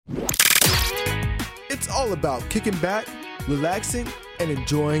all about kicking back, relaxing, and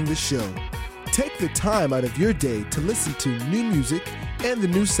enjoying the show. Take the time out of your day to listen to new music and the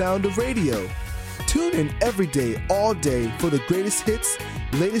new sound of radio. Tune in every day, all day for the greatest hits,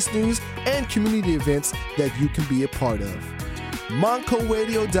 latest news, and community events that you can be a part of.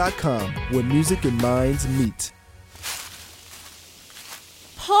 MoncoRadio.com, where music and minds meet.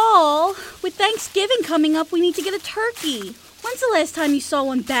 Paul, with Thanksgiving coming up, we need to get a turkey. When's the last time you saw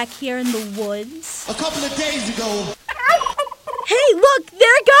one back here in the woods? A couple of days ago. Hey, look,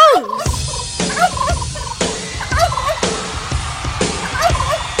 there it goes!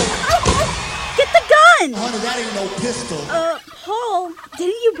 Get the gun! Honey, that ain't no pistol. Paul,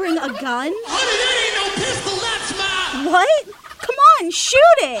 didn't you bring a gun? Honey, that ain't no pistol, that's mine! What? Come on, shoot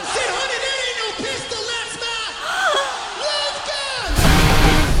it! I said, honey, that ain't no pistol, that's mine! Love gun!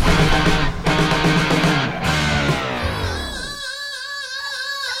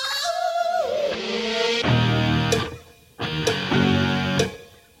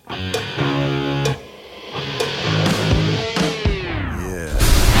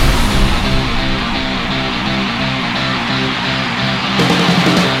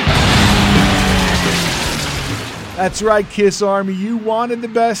 That's right, Kiss Army. You wanted the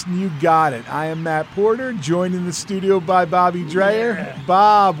best, and you got it. I am Matt Porter, joined in the studio by Bobby Dreyer. Yeah.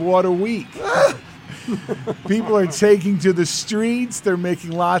 Bob, what a week. People are taking to the streets. They're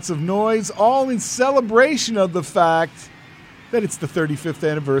making lots of noise, all in celebration of the fact that it's the 35th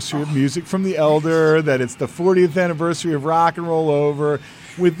anniversary of Music from the Elder, that it's the 40th anniversary of Rock and Roll Over.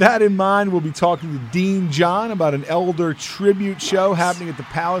 With that in mind, we'll be talking to Dean John about an Elder tribute show happening at the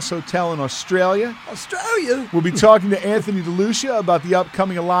Palace Hotel in Australia. We'll be talking to Anthony DeLucia about the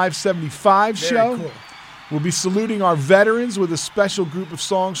upcoming Alive 75 show. Cool. We'll be saluting our veterans with a special group of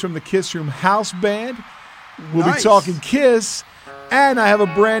songs from the Kiss Room House Band. We'll be talking Kiss, and I have a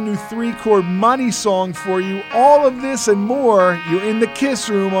brand new 3-chord Money song for you. All of this and more, you're in the Kiss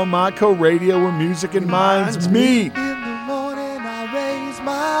Room on Monco Radio, where music and minds meet.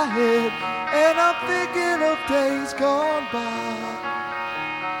 My head, and I'm thinking of days gone by,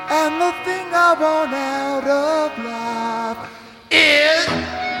 and the thing I want out of life is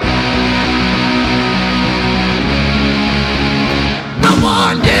I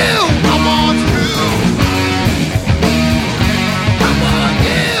want you, I want you, I want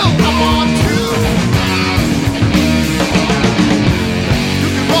you, I want you. You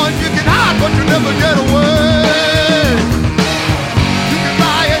can run, you can hide, but you never get away.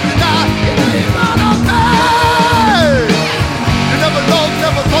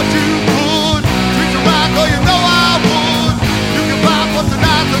 Never thought you could treat you right, though you know I would. You can buy for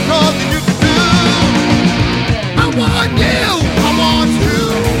tonight the cause that you can do. I want you, I want you.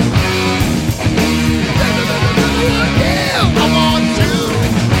 I want you, I want you.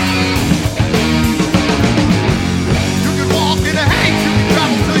 You can walk in the hate, you can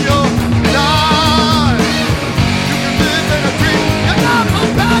travel to your life. You can live in a dream, you're not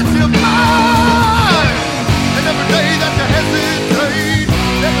gonna pass your mind. And every day that you hesitate,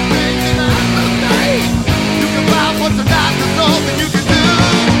 everything in the day, you can buy for tonight, there's nothing you can do.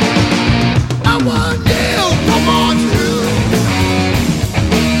 I want you, I want you.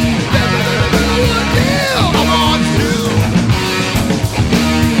 I want you, I want you.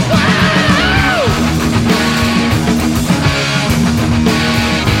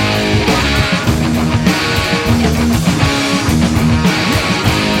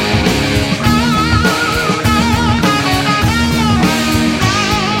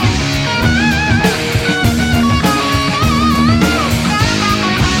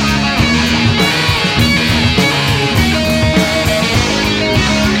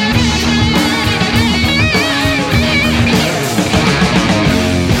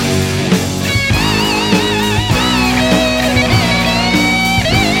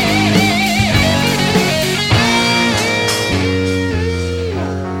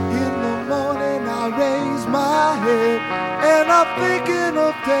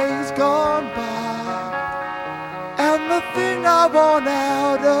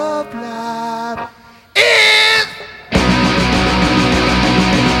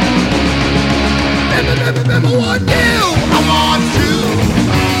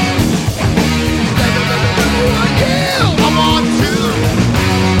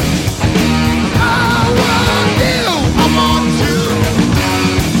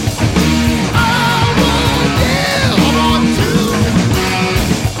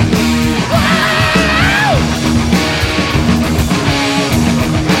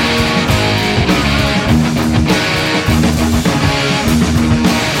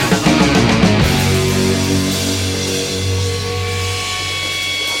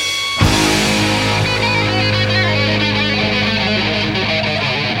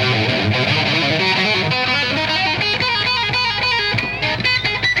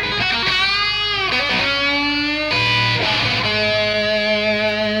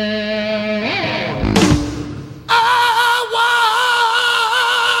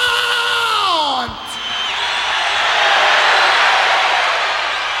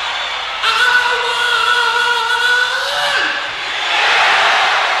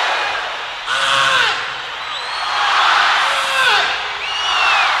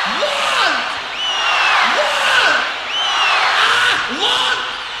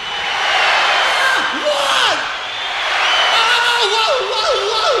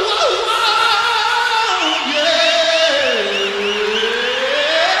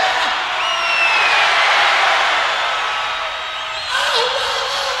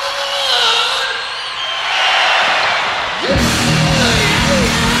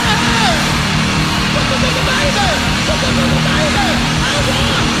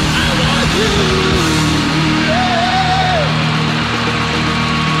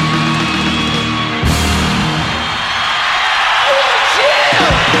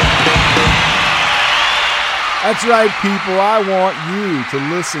 That's right, people. I want you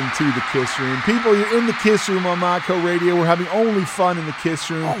to listen to the Kiss Room. People, you're in the Kiss Room on Modco Radio. We're having only fun in the Kiss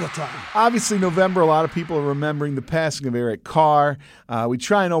Room. All the time. Obviously, November, a lot of people are remembering the passing of Eric Carr. We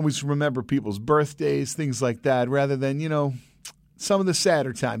try and always remember people's birthdays, things like that, rather than, some of the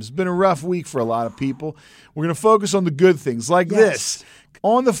sadder times. It's been a rough week for a lot of people. We're going to focus on the good things like this.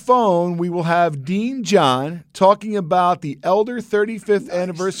 On the phone, we will have Dean John talking about the Elder 35th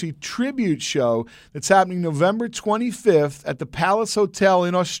Anniversary Tribute Show that's happening November 25th at the Palace Hotel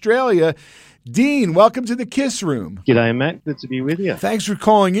in Australia. Dean, welcome to the Kiss Room. G'day, Matt. Good to be with you. Thanks for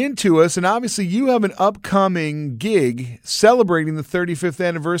calling in to us. And obviously, you have an upcoming gig celebrating the 35th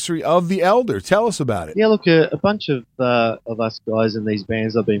anniversary of the Elder. Tell us about it. Yeah, look, a bunch of us guys in these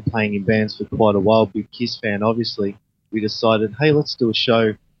bands, I've been playing in bands for quite a while, big Kiss fan, obviously. We decided, hey, let's do a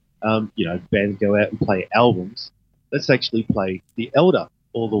show. Bands go out and play albums. Let's actually play the Elder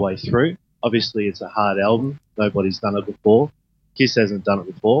all the way through. Obviously, it's a hard album. Nobody's done it before. Kiss hasn't done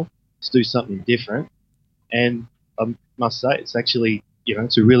it before. Let's do something different. And I must say, it's actually,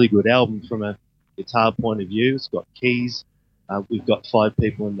 it's a really good album from a guitar point of view. It's got keys. We've got 5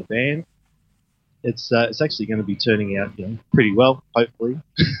 people in the band. It's actually going to be turning out, pretty well, hopefully.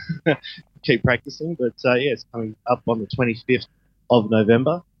 Keep practicing, but it's coming up on the 25th of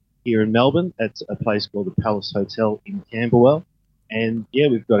November here in Melbourne at a place called the Palace Hotel in Camberwell. And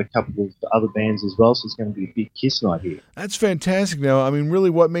we've got a couple of other bands as well, so it's going to be a big Kiss night here. That's fantastic. Now,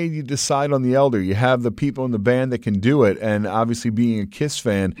 really, what made you decide on the Elder? You have the people in the band that can do it, and obviously being a Kiss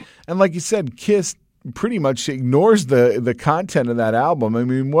fan. And like you said, Kiss pretty much ignores the content of that album.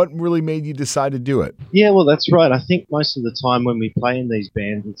 What really made you decide to do it? Yeah, well, that's right. I think most of the time when we play in these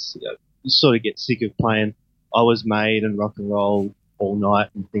bands, it's, you sort of get sick of playing I Was Made and rock and roll all night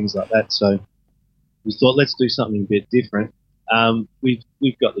and things like that. So we thought, let's do something a bit different.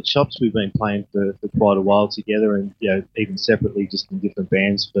 We've got the chops. We've been playing for quite a while together, and even separately, just in different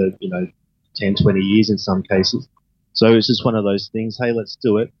bands for 10, 20 years in some cases. So it's just one of those things. Hey, let's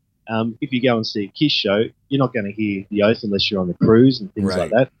do it. If you go and see a Kiss show, you're not going to hear The Oath unless you're on the cruise and things like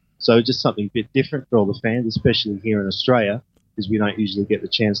that. So just something a bit different for all the fans, especially here in Australia, because we don't usually get the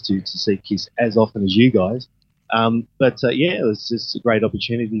chance to see Kiss as often as you guys. It's just a great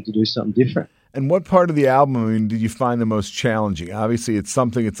opportunity to do something different. And what part of the album, did you find the most challenging? Obviously, it's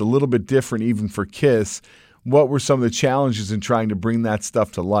something that's a little bit different even for Kiss. What were some of the challenges in trying to bring that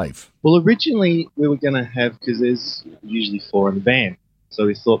stuff to life? Well, originally we were going to have, because there's usually 4 in the band, so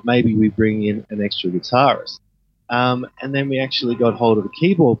we thought maybe we bring in an extra guitarist. And then we actually got hold of a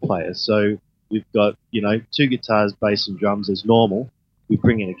keyboard player. So we've got, 2 guitars, bass and drums as normal. We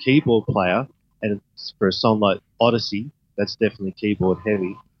bring in a keyboard player, and for a song like Odyssey, that's definitely keyboard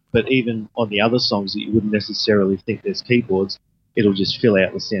heavy. But even on the other songs that you wouldn't necessarily think there's keyboards, it'll just fill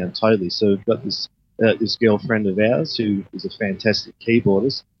out the sound totally. So we've got this girlfriend of ours who is a fantastic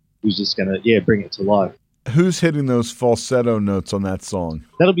keyboardist who's just going to, bring it to life. Who's hitting those falsetto notes on that song?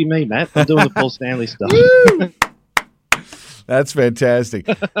 That'll be me, Matt. I'm doing the Paul Stanley stuff. That's fantastic.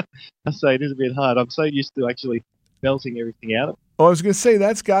 I say it is a bit hard. I'm so used to actually belting everything out. Well, I was going to say,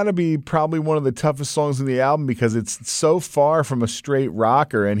 that's got to be probably one of the toughest songs in the album because it's so far from a straight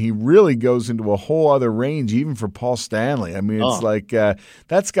rocker, and he really goes into a whole other range, even for Paul Stanley. It's like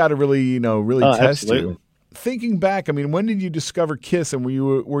that's got to really, test absolutely. you. Thinking back, when did you discover Kiss, and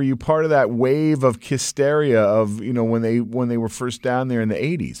were you part of that wave of Kissteria of when they were first down there in the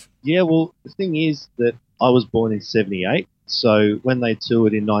 80s? Yeah, well, the thing is that I was born in 78. So when they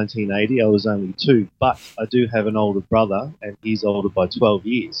toured in 1980, I was only 2, but I do have an older brother, and he's older by 12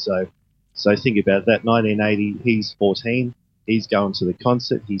 years. So think about that. 1980, he's 14. He's going to the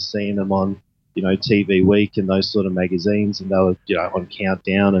concert. He's seeing them on, TV Week and those sort of magazines, and they were, on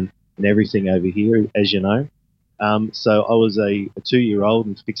Countdown and everything over here, as you know. So I was a 2-year-old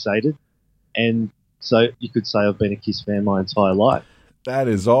and fixated, and so you could say I've been a Kiss fan my entire life. That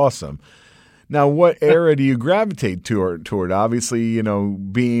is awesome. Now, what era do you gravitate toward? Obviously,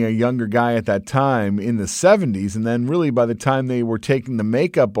 being a younger guy at that time in the 70s, and then really by the time they were taking the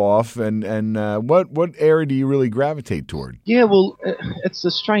makeup off, and what era do you really gravitate toward? Yeah, well, it's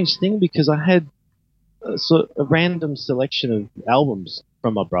a strange thing because I had a random selection of albums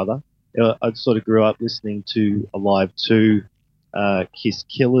from my brother. I sort of grew up listening to Alive 2, Kiss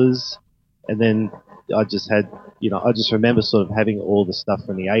Killers, and then I just had, I just remember sort of having all the stuff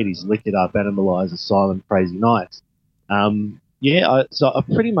from the 80s, Lick It Up, Animalize, Asylum, Crazy Nights. So I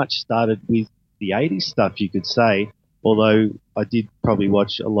pretty much started with the 80s stuff, you could say, although I did probably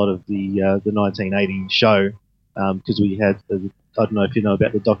watch a lot of the 1980 show because we had, I don't know if you know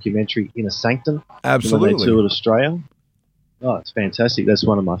about the documentary Inner Sanctum. Absolutely. When they toured Australia. Oh, it's fantastic. That's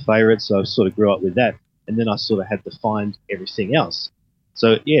one of my favourites, so I sort of grew up with that. and then I sort of had to find everything else.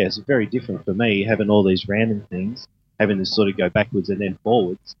 So yeah, it's very different for me having all these random things, having to sort of go backwards and then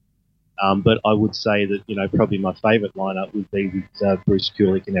forwards. But I would say that, you know, probably my favourite lineup would be with Bruce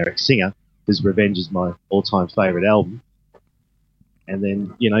Kulick and Eric Singer, because Revenge is my all-time favourite album. And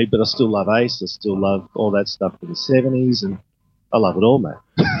then, you know, but I still love Ace. I still love all that stuff from the 70s, and I love it all, mate.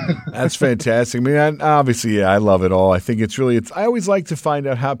 That's fantastic. I mean, obviously, yeah, I love it all. I think I always like to find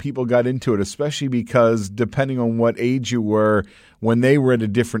out how people got into it, especially because depending on what age you were when they were at a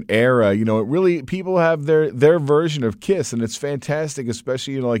different era, you know, it really, people have their version of Kiss, and it's fantastic,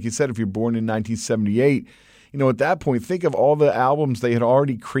 especially, you know, like you said, if you're born in 1978, you know, at that point, think of all the albums they had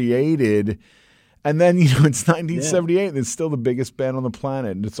already created. And then, you know, it's 1978, and it's still the biggest band on the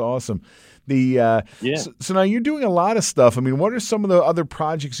planet, and it's awesome. So now you're doing a lot of stuff. I mean, what are some of the other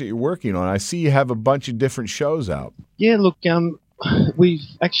projects that you're working on? I see you have a bunch of different shows out. Yeah, look, we've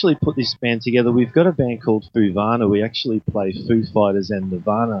actually put this band together. We've got a band called Foovana. We actually play Foo Fighters and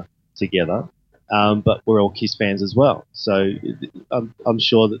Nirvana together, but we're all Kiss fans as well. So I'm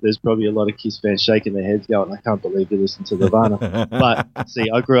sure that there's probably a lot of Kiss fans shaking their heads going, I can't believe you listen to Nirvana. But see,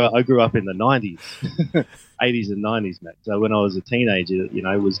 I grew up in the 90s, 80s and 90s, Matt. So when I was a teenager, you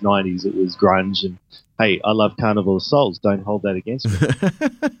know, it was 90s, it was grunge, and hey, I love Carnival of Souls. Don't hold that against me.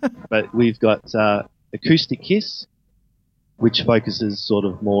 But we've got Acoustic Kiss, which focuses sort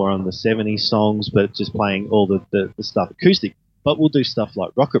of more on the 70s songs, but just playing all the stuff acoustic. But we'll do stuff like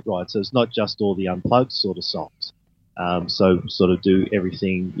Rocket Ride, so it's not just all the unplugged sort of songs. So sort of do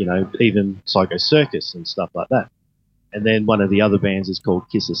everything, you know, even Psycho Circus and stuff like that. And then one of the other bands is called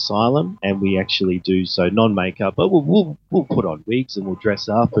Kiss Asylum, and we actually do so non-makeup, but we'll put on wigs and we'll dress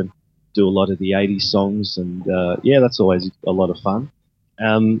up and do a lot of the 80s songs, and yeah, that's always a lot of fun.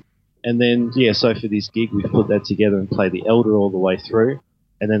 And then, yeah, so for this gig, we've put that together and play the Elder all the way through.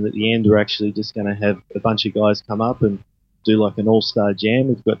 And then at the end, we're actually just going to have a bunch of guys come up and do like an all-star jam.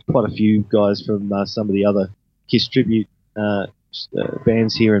 We've got quite a few guys from some of the other Kiss tribute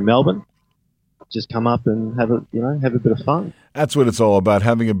bands here in Melbourne. Just come up and have a bit of fun. That's what it's all about,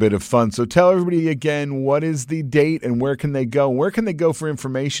 having a bit of fun. So tell everybody again, what is the date and where can they go? Where can they go for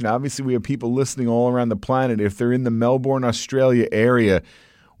information? Obviously, we have people listening all around the planet. If they're in the Melbourne, Australia area,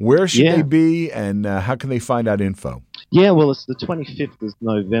 where should they be, and how can they find out info? Yeah, well, it's the 25th of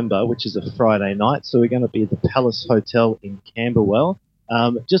November, which is a Friday night, so we're going to be at the Palace Hotel in Camberwell.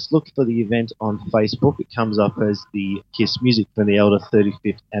 Just look for the event on Facebook. It comes up as the Kiss Music for the Elder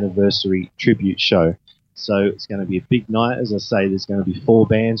 35th Anniversary Tribute Show. So it's going to be a big night. As I say, there's going to be 4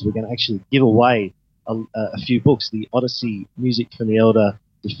 bands. We're going to actually give away a few books, the Odyssey Music for the Elder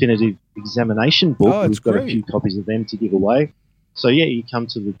Definitive Examination book. We've got a few copies of them to give away. So, yeah, you come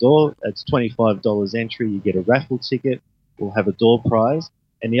to the door. It's $25 entry. You get a raffle ticket. We'll have a door prize.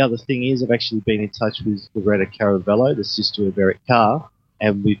 And the other thing is I've actually been in touch with Loretta Caravello, the sister of Eric Carr,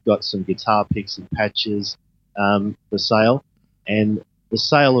 and we've got some guitar picks and patches for sale. And the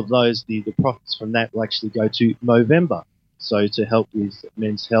sale of those, the profits from that will actually go to Movember, so to help with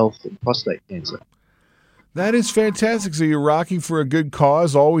men's health and prostate cancer. That is fantastic. So you're rocking for a good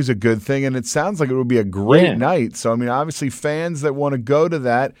cause, always a good thing, and it sounds like it would be a great night. So, I mean, obviously fans that want to go to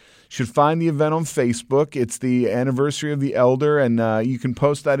that should find the event on Facebook. It's the anniversary of the Elder, and you can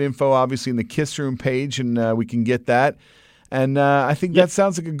post that info, obviously, in the Kiss Room page, and we can get that. And I think that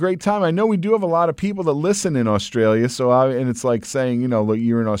sounds like a great time. I know we do have a lot of people that listen in Australia, and it's like saying, you know, look,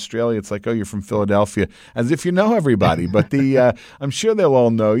 you're in Australia. It's like, oh, you're from Philadelphia, as if you know everybody. But I'm sure they'll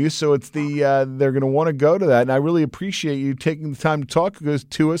all know you. So it's they're going to want to go to that. And I really appreciate you taking the time to talk to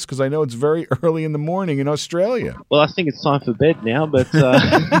us, because I know it's very early in the morning in Australia. Well, I think it's time for bed now, but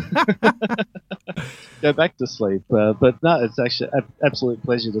go back to sleep. But no, it's actually an absolute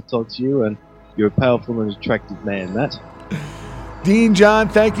pleasure to talk to you, and you're a powerful and attractive man, Matt. Dean, John,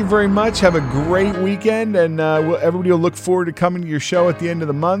 thank you very much. Have a great weekend, and everybody will look forward to coming to your show at the end of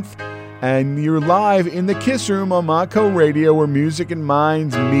the month. And you're live in the Kiss Room on Mako Radio, where music and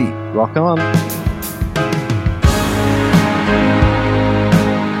minds meet. Rock on.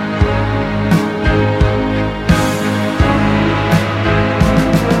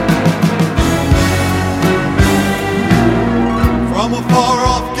 From a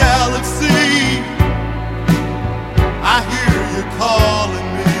far-off galaxy, I hear you calling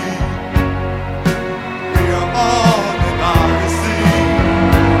me. We are on an odyssey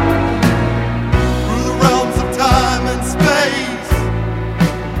through the realms of time and space,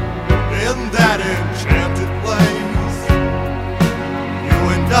 in that enchanted place. You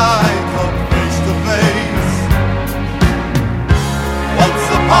and I come face to face. Once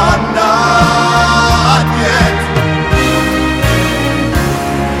upon not yet.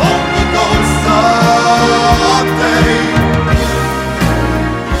 Long ago, sun.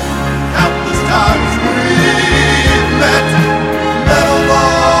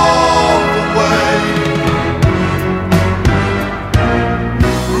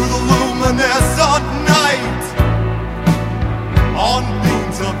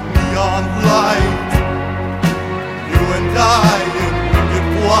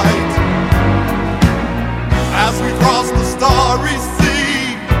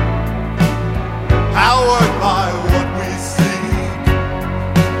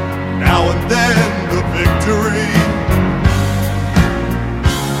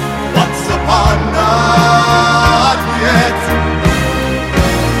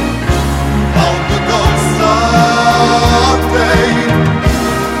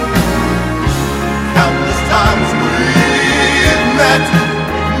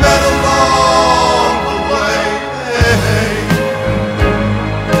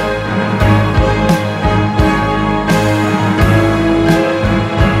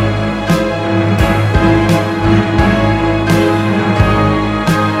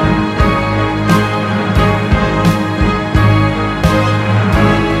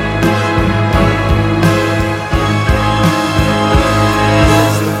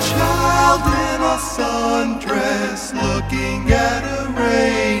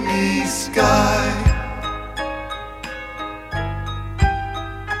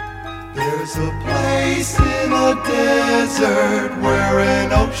 There's a place in a desert where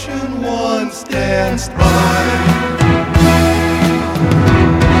an ocean once danced by.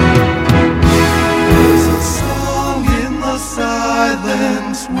 There's a song in the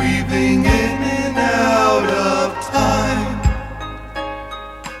silence, weaving in and out of time.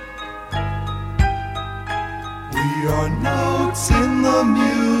 We are notes in the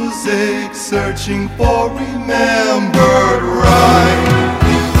music, searching for remembered rhyme.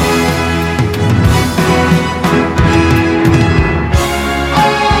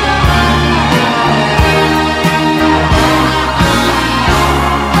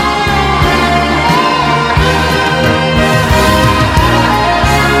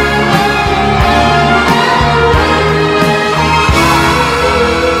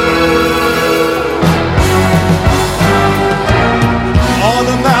 On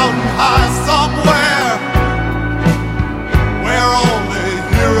a mountain high somewhere, where only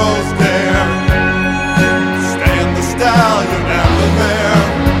heroes dare, stand the stallion and the mare.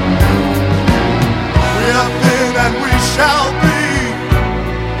 We have been and we shall be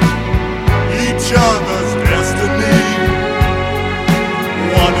each other's destiny,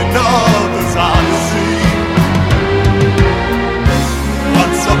 one another's odyssey.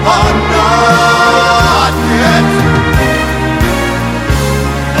 Once upon not yet,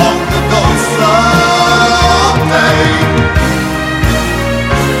 someday,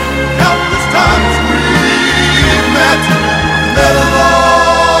 countless times we've met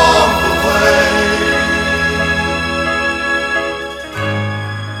along the way.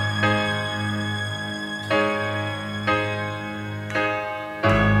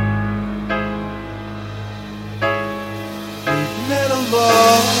 We've met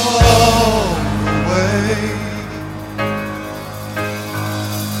along the way.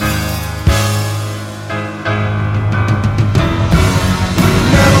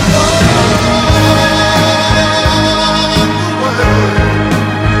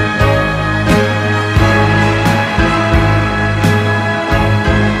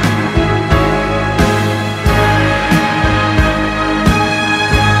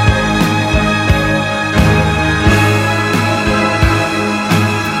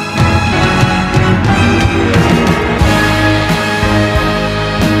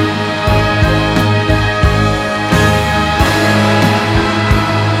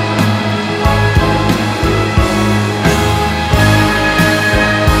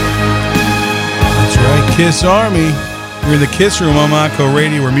 Kiss Army. You're in the Kiss Room on Monco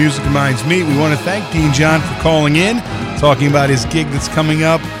Radio, where music and minds meet. We want to thank Dean John for calling in, talking about his gig that's coming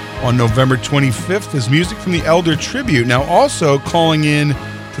up on November 25th, his music from the Elder Tribute. Now, also calling in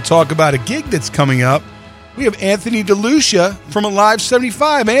to talk about a gig that's coming up, we have Anthony DeLucia from Alive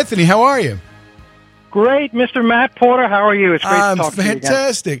 75. Anthony, how are you? Great, Mr. Matt Porter. How are you? It's great to talk to you again.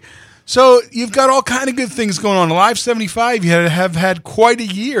 Fantastic. So you've got all kind of good things going on. Alive 75, you have had quite a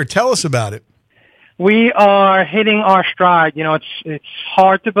year. Tell us about it. We are hitting our stride. You know, it's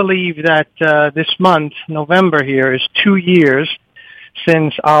hard to believe that this month, November here, is 2 years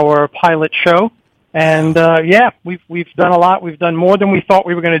since our pilot show. And we've done a lot. We've done more than we thought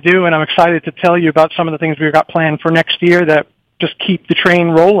we were going to do, and I'm excited to tell you about some of the things we've got planned for next year that just keep the train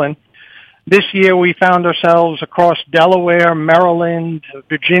rolling. This year we found ourselves across Delaware, Maryland,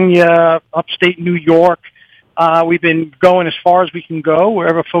 Virginia, upstate New York. We've been going as far as we can go,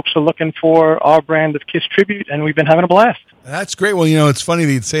 wherever folks are looking for our brand of Kiss tribute, and we've been having a blast. That's great. Well, you know, it's funny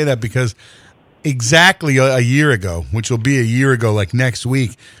that you'd say that because exactly a year ago, which will be a year ago, like next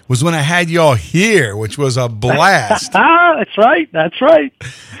week, was when I had y'all here, which was a blast. That's right. That's right.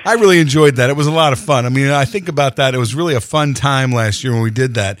 I really enjoyed that. It was a lot of fun. I mean, I think about that. It was really a fun time last year when we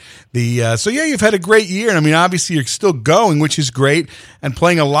did that. So you've had a great year. And I mean, obviously you're still going, which is great, and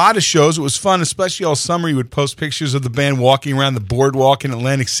playing a lot of shows. It was fun, especially all summer. You would post pictures of the band walking around the boardwalk in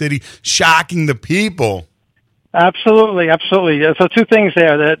Atlantic City, shocking the people. Absolutely, absolutely. So two things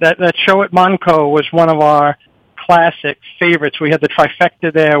there. That show at Monco was one of our classic favorites. We had the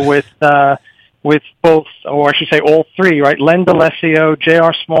trifecta there with both, or I should say all three, right? Len D'Alessio,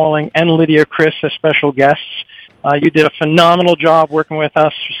 J.R. Smalling, and Lydia Criss as special guests. You did a phenomenal job working with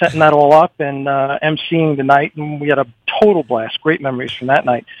us, setting that all up and emceeing the night, and we had a total blast. Great memories from that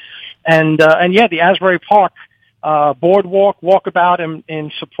night. And the Asbury Park boardwalk, walkabout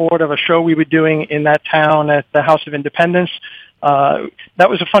in support of a show we were doing in that town at the House of Independence. That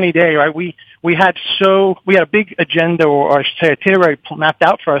was a funny day, right? We had a big agenda, or I should say itinerary mapped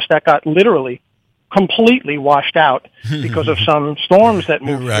out for us that got literally completely washed out because of some storms that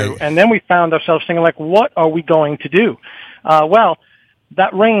moved through. And then we found ourselves thinking, like, what are we going to do?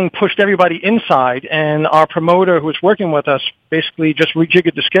 that rain pushed everybody inside, and our promoter who was working with us basically just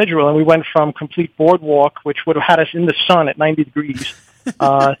rejiggered the schedule, and we went from complete boardwalk, which would have had us in the sun at 90 degrees,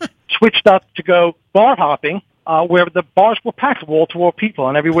 switched up to go bar hopping, where the bars were packed, wall-to-wall people,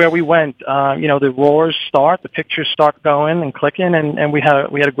 and everywhere we went, the roars start, the pictures start going and clicking, and we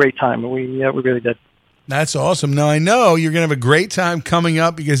had a great time. We really did. That's awesome. Now, I know you're going to have a great time coming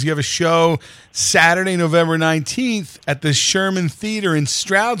up because you have a show Saturday, November 19th at the Sherman Theater in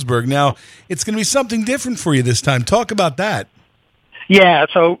Stroudsburg. Now, it's going to be something different for you this time. Talk about that. Yeah,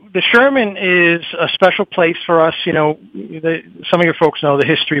 so the Sherman is a special place for us. Some of your folks know the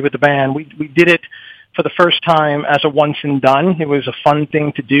history with the band. We did it for the first time as a once and done. It was a fun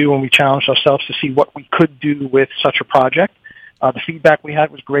thing to do, and we challenged ourselves to see what we could do with such a project. The feedback we had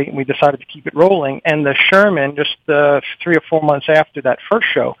was great, and we decided to keep it rolling. And the Sherman, just 3 or 4 months after that first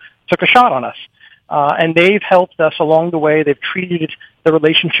show, took a shot on us. And they've helped us along the way. They've treated the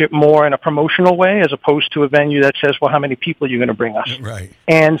relationship more in a promotional way as opposed to a venue that says, well, how many people are you going to bring us? Right.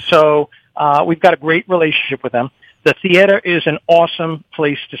 And so we've got a great relationship with them. The theater is an awesome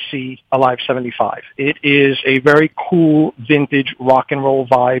place to see Alive 75. It is a very cool vintage rock and roll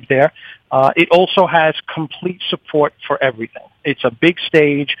vibe there. It also has complete support for everything. It's a big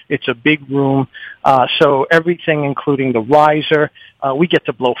stage. It's a big room. So everything, including the riser, we get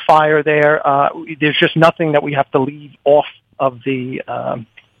to blow fire there. There's just nothing that we have to leave off of the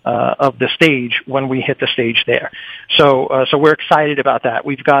stage when we hit the stage there. So we're excited about that.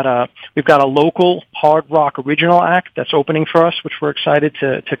 We've got a local hard rock original act that's opening for us, which we're excited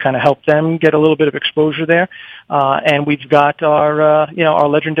to kind of help them get a little bit of exposure there. And we've got our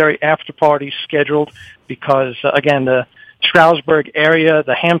legendary after party scheduled because again, the Stroudsburg area,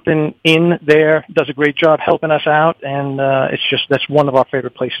 the Hampton Inn there does a great job helping us out, and that's one of our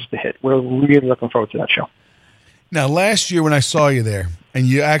favorite places to hit. We're really looking forward to that show. Now, last year when I saw you there, and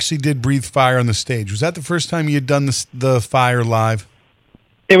you actually did breathe fire on the stage, was that the first time you had done the fire live?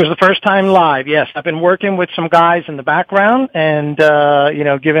 It was the first time live, yes. I've been working with some guys in the background and,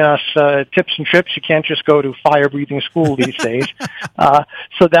 giving us tips and trips. You can't just go to fire-breathing school these days.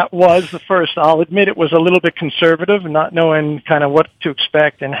 So that was the first. I'll admit it was a little bit conservative, not knowing kind of what to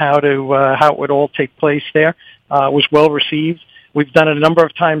expect and how it would all take place there. It was well received. We've done it a number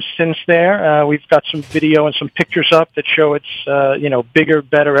of times since there. We've got some video and some pictures up that show it's, bigger,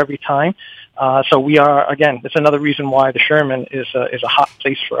 better every time. So we are, again, it's another reason why the Sherman is a hot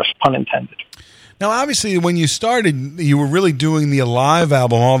place for us, pun intended. Now, obviously, when you started, you were really doing the Alive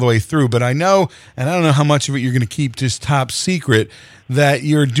album all the way through, but I know, and I don't know how much of it you're going to keep just top secret, that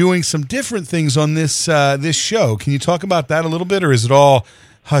you're doing some different things on this show. Can you talk about that a little bit, or is it all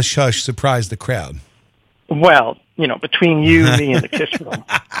hush-hush, surprise the crowd? Well, between you, me, and the Kiss Room.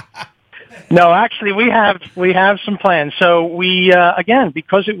 No, actually, we have some plans. So we, again,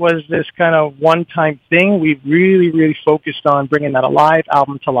 because it was this kind of one-time thing, we really, really focused on bringing that Alive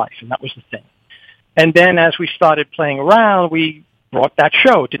album to life, and that was the thing. And then as we started playing around, we brought that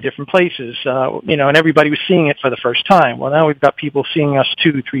show to different places, and everybody was seeing it for the first time. Well, now we've got people seeing us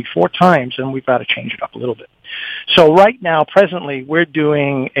 2, 3, 4 times, and we've got to change it up a little bit. So right now, presently, we're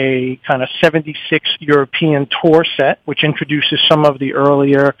doing a kind of 76 European tour set, which introduces some of the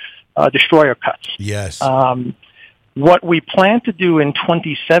earlier Destroyer cuts. Yes. What we plan to do in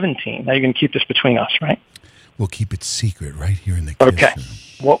 2017, now you're going to keep this between us, right? We'll keep it secret right here in the Kiss Okay.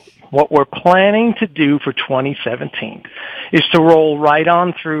 Room. What we're planning to do for 2017 is to roll right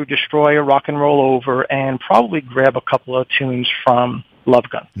on through Destroyer, Rock and Roll Over, and probably grab a couple of tunes from Love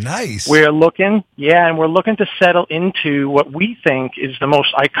Gun. Nice. We're looking to settle into what we think is the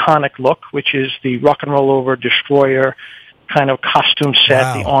most iconic look, which is the Rock and Roll Over Destroyer kind of costume set,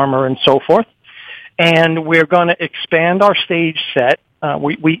 Wow. the armor and so forth. And we're going to expand our stage set.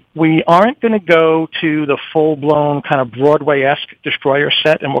 We aren't going to go to the full-blown kind of Broadway-esque Destroyer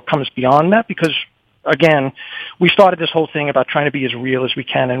set and what comes beyond that because, again, we started this whole thing about trying to be as real as we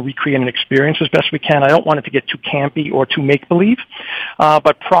can and recreate an experience as best we can. I don't want it to get too campy or too make-believe.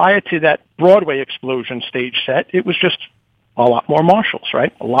 But prior to that Broadway explosion stage set, it was just a lot more Marshalls,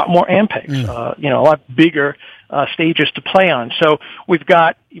 right? A lot more Ampegs, a lot bigger stages to play on. So we've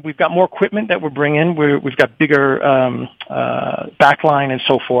got more equipment that we're bringing. We've got bigger backline and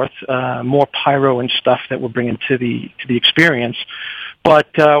so forth, more pyro and stuff that we're bringing to the experience. But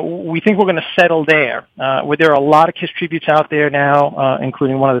we think we're going to settle there. There are a lot of Kiss tributes out there now,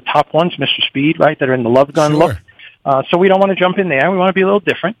 including one of the top ones, Mr. Speed, right, that are in the Love Gun look. So we don't want to jump in there. We want to be a little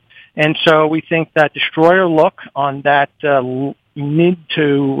different. And so we think that Destroyer look on that mid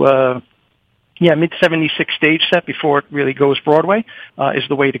 76 stage set before it really goes Broadway is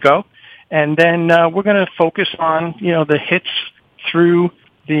the way to go. And then we're going to focus on, the hits through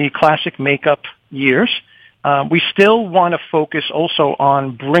the classic makeup years. We still want to focus also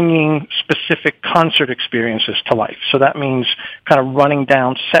on bringing specific concert experiences to life. So that means kind of running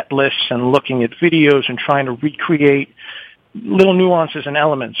down set lists and looking at videos and trying to recreate little nuances and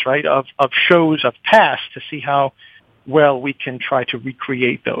elements, right, of shows of past to see how well we can try to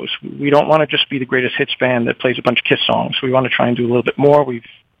recreate those. We don't want to just be the greatest hits band that plays a bunch of Kiss songs. We want to try and do a little bit more. We've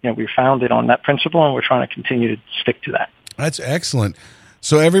founded on that principle, and we're trying to continue to stick to that. That's excellent.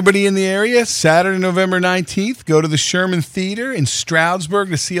 So everybody in the area, Saturday, November 19th, go to the Sherman Theater in Stroudsburg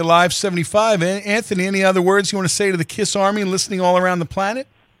to see Alive 75. Anthony, any other words you want to say to the Kiss Army listening all around the planet?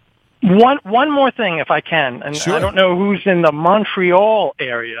 One more thing, if I can, and sure. I don't know who's in the Montreal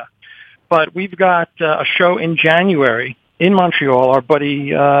area, but we've got a show in January in Montreal. Our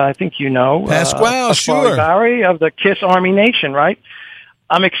buddy, I think you know, Pasquale, sure, Barry of the Kiss Army Nation, right?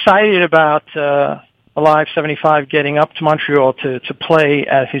 I'm excited about Alive 75 getting up to Montreal to play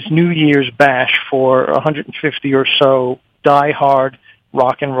at his New Year's bash for 150 or so diehard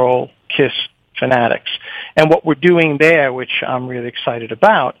rock and roll Kiss fanatics. And what we're doing there, which I'm really excited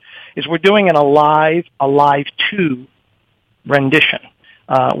about, is we're doing an Alive 2 rendition.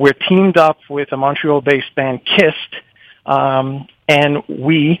 We're teamed up with a Montreal-based band, Kissed, and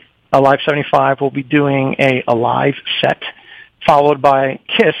we, Alive 75, will be doing a Alive set, followed by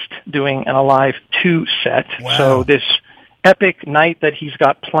Kissed doing an Alive 2 set. Wow. So this epic night that he's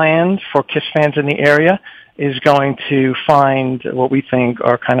got planned for Kiss fans in the area is going to find what we think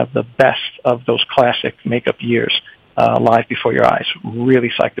are kind of the best of those classic makeup years live before your eyes. Really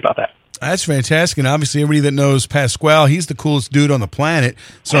psyched about that. That's fantastic. And obviously, everybody that knows Pasquale, he's the coolest dude on the planet.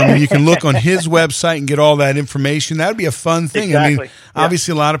 So, I mean, you can look on his website and get all that information. That would be a fun thing. Exactly. I mean,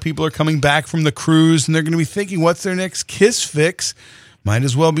 obviously, a lot of people are coming back from the cruise, and they're going to be thinking, what's their next Kiss fix? Might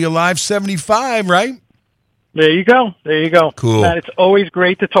as well be Alive 75, right? There you go. There you go. Cool. Matt, it's always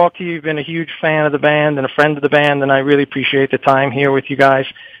great to talk to you. You've been a huge fan of the band and a friend of the band, and I really appreciate the time here with you guys.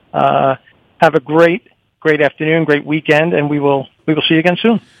 Have a great afternoon, great weekend, and we will see you again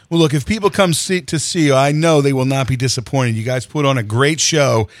soon. Well, look, if people come to see you, I know they will not be disappointed. You guys put on a great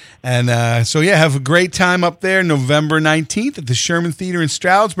show. And so, yeah, have a great time up there November 19th at the Sherman Theater in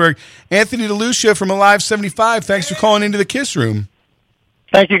Stroudsburg. Anthony DeLucia from Alive 75, thanks for calling into the Kiss Room.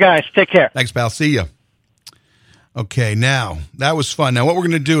 Thank you, guys. Take care. Thanks, pal. See ya. Okay, now, that was fun. Now, what we're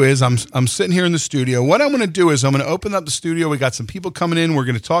going to do is I'm sitting here in the studio. What I'm going to do is I'm going to open up the studio. We got some people coming in. We're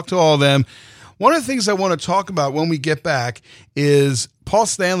going to talk to all of them. One of the things I want to talk about when we get back is Paul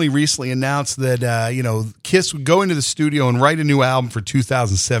Stanley recently announced that, Kiss would go into the studio and write a new album for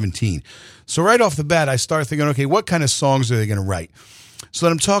 2017. So right off the bat, I start thinking, okay, what kind of songs are they going to write? So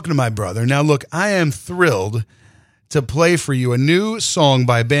then I'm talking to my brother. Now, look, I am thrilled to play for you a new song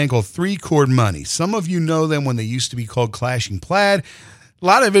by a band called 3 Chord Money. Some of you know them when they used to be called Clashing Plaid. A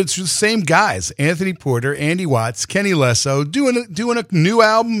lot of it's the same guys, Anthony Porter, Andy Watts, Kenny Lesso, doing a new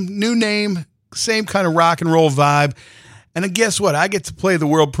album, new name, same kind of rock and roll vibe. And then guess what? I get to play the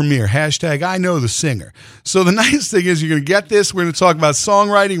world premiere. Hashtag I know the singer. So the nice thing is you're going to get this. We're going to talk about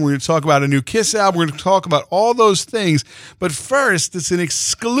songwriting. We're going to talk about a new Kiss album. We're going to talk about all those things. But first, it's an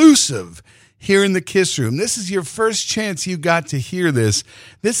exclusive here in the Kiss Room. This is your first chance you got to hear this.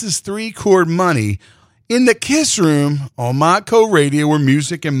 This is 3 Chord Money in the Kiss Room on Modco Radio, where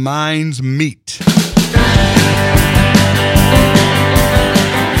music and minds meet.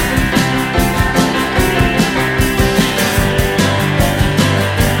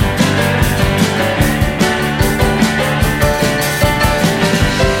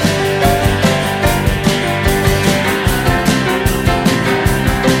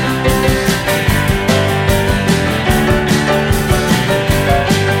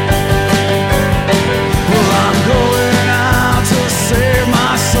 I'm going out to save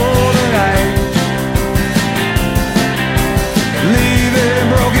my soul tonight.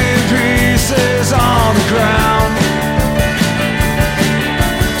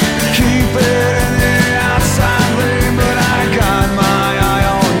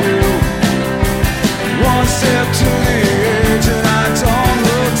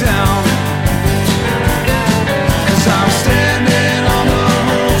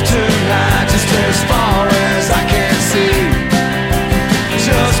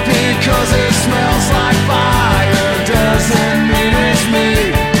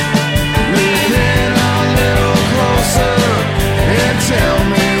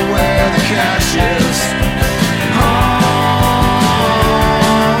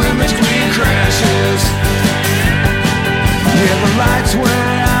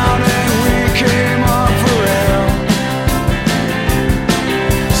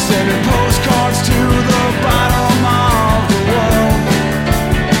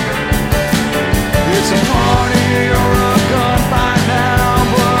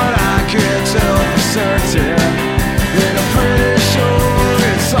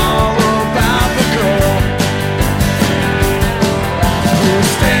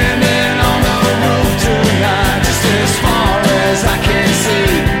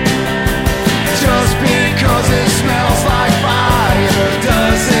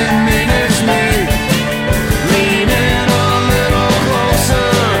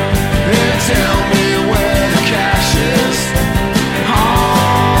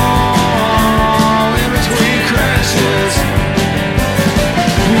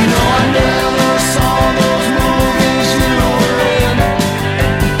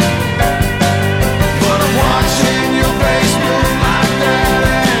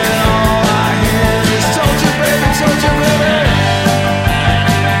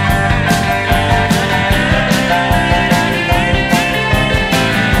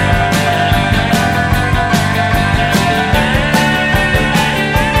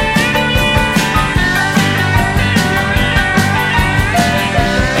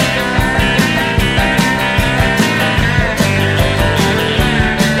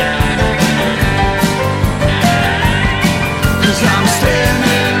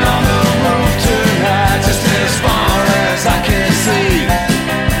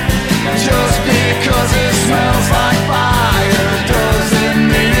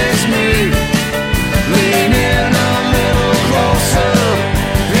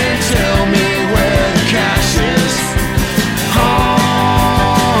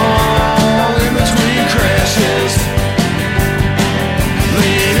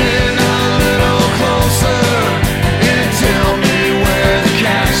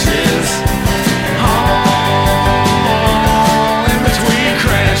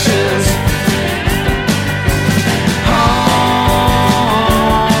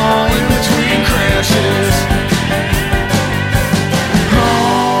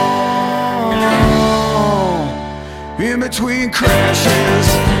 in between crashes.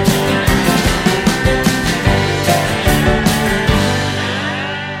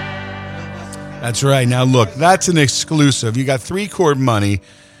 That's right. Now, look, that's an exclusive. You got 3Chord Money.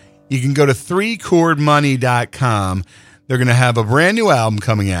 You can go to 3chordmoney.com. They're going to have a brand new album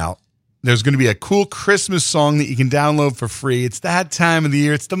coming out. There's going to be a cool Christmas song that you can download for free. It's that time of the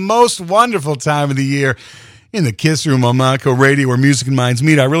year. It's the most wonderful time of the year in the Kiss Room on Monaco Radio, where music and minds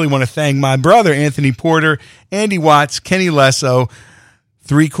meet. I really want to thank my brother, Anthony Porter, Andy Watts, Kenny Lesso.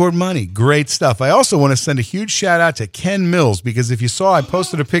 3Chord Money. Great stuff. I also want to send a huge shout out to Ken Mills, because if you saw, I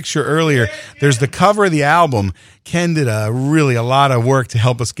posted a picture earlier. There's the cover of the album. Ken did a lot of work to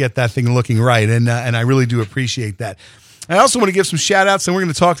help us get that thing looking right, and I really do appreciate that. I also want to give some shout outs, and we're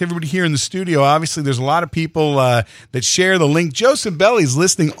going to talk to everybody here in the studio. Obviously, there's a lot of people that share the link. Joseph Belly's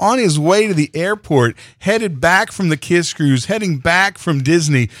listening on his way to the airport, headed back from the Kiss Cruise, heading back from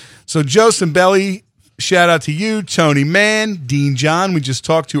Disney. So Joseph Belly, shout out to you, Tony Mann, Dean John, we just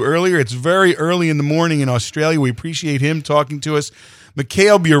talked to earlier. It's very early in the morning in Australia. We appreciate him talking to us.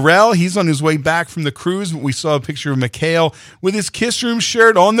 Mikhail Burrell, he's on his way back from the cruise. We saw a picture of Mikhail with his Kiss Room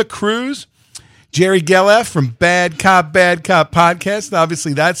shirt on the cruise. Jerry Gelef from Bad Cop Podcast.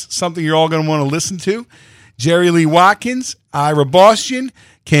 Obviously, that's something you're all going to want to listen to. Jerry Lee Watkins, Ira Boston,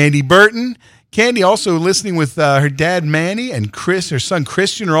 Candy Burton. Candy also listening with her dad, Manny, and Chris, her son,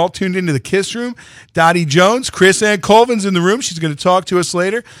 Christian, are all tuned into the Kiss Room. Dottie Jones, Chris Ann Colvin's in the room. She's going to talk to us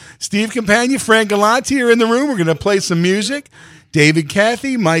later. Steve Campagna, Frank Galante are in the room. We're going to play some music. David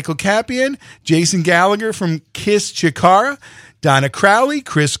Cathy, Michael Capian, Jason Gallagher from Kiss Chikara, Donna Crowley,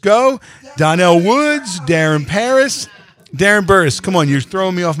 Chris Go, Donnell Woods, Darren Paris, Darren Burris. Come on, you're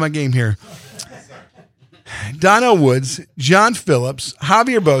throwing me off my game here. Donnell Woods, John Phillips,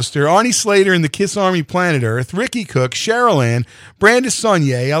 Javier Boster, Arnie Slater and the Kiss Army Planet Earth, Ricky Cook, Cheryl Ann, Brandis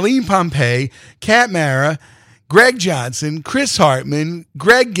Saunier, Aline Pompey, Kat Mara, Greg Johnson, Chris Hartman,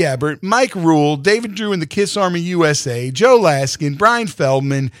 Greg Gabbert, Mike Rule, David Drew and the Kiss Army USA, Joe Laskin, Brian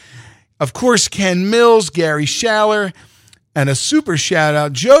Feldman, of course, Ken Mills, Gary Schaller, and a super shout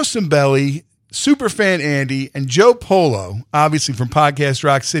out, Joe Cimbelli, Superfan Andy, and Joe Polo, obviously from Podcast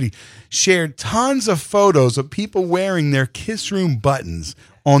Rock City, shared tons of photos of people wearing their Kiss Room buttons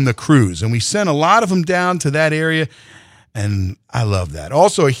on the cruise. And we sent a lot of them down to that area, and I love that.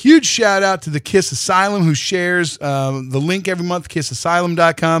 Also, a huge shout out to the Kiss Asylum, who shares the link every month,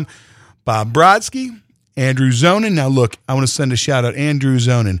 kissasylum.com. Bob Brodsky, Andrew Zonin. Now, look, I want to send a shout out, Andrew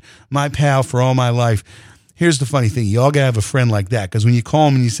Zonin, my pal for all my life. Here's the funny thing. You all got to have a friend like that, because when you call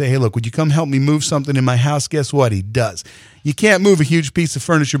him and you say, hey, look, would you come help me move something in my house? Guess what? He does. You can't move a huge piece of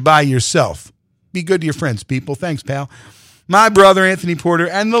furniture by yourself. Be good to your friends, people. Thanks, pal. My brother, Anthony Porter,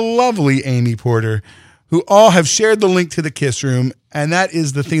 and the lovely Amy Porter, who all have shared the link to the Kiss Room, and that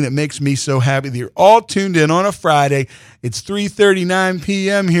is the thing that makes me so happy that you're all tuned in on a Friday. It's 3:39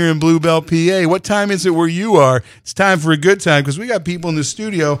 p.m. here in Bluebell, PA. What time is it where you are? It's time for a good time, because we got people in the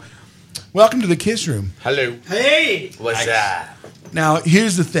studio. Welcome to the Kiss Room. Hello. Hey. What's up? Now,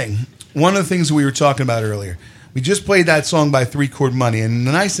 here's the thing. One of the things that we were talking about earlier, we just played that song by 3Chord Money, and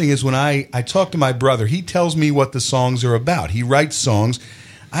the nice thing is when I talk to my brother, he tells me what the songs are about. He writes songs.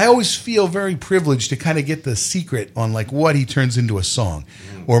 I always feel very privileged to kind of get the secret on like what he turns into a song.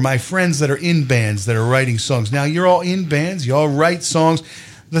 Or my friends that are in bands that are writing songs. Now, you're all in bands. You all write songs.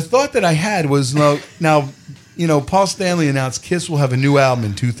 The thought that I had was, now, you know, Paul Stanley announced Kiss will have a new album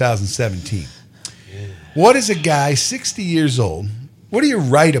in 2017. Yeah. What is a guy 60 years old, what do you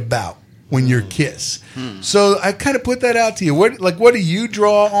write about when you're Kiss? So I kind of put that out to you. What do you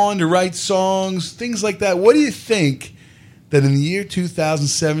draw on to write songs, things like that? What do you think that in the year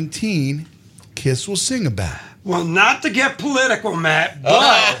 2017 Kiss will sing about? Well, not to get political, Matt, but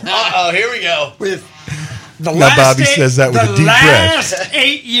Uh-oh, here we go. with the Now, Bobby says that with a deep breath. last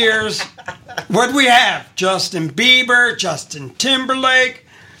 8 years, what do we have? Justin Bieber, Justin Timberlake.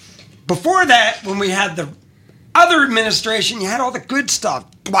 Before that, when we had the other administration, you had all the good stuff.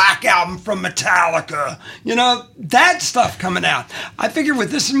 Black Album from Metallica. You know, that stuff coming out. I figure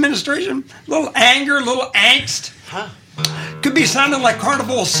with this administration, a little anger, a little angst. Could be sounding like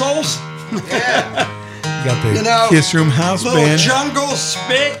Carnival of Souls. Yeah. You got the Kiss Room house little band. jungle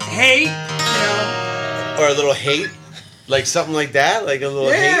spit, hate. Or a little hate. Like something like that. Like a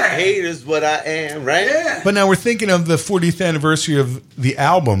little hate is what I am, right? Yeah. But now we're thinking of the 40th anniversary of the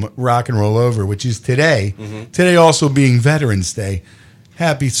album Rock and Roll Over, which is today. Mm-hmm. Today also being Veterans Day.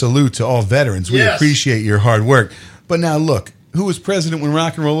 Happy salute to all veterans. We appreciate your hard work. But now look, who was president when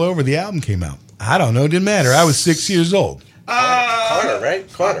Rock and Roll Over, the album came out? I don't know. It didn't matter. I was 6 years old. Carter,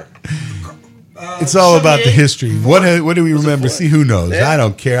 right? Carter. It's all about the history. What do we remember? See, who knows? I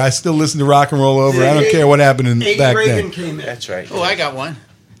don't care. I still listen to Rock and Roll Over. I don't care what happened back then. Came in. That's right. Oh, I got one.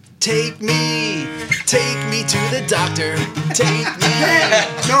 Take me to the doctor. Take me.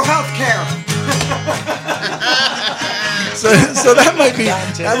 No health care. So that might be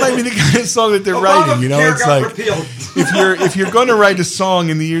the kind of song that they're writing. You know, it's like if you're going to write a song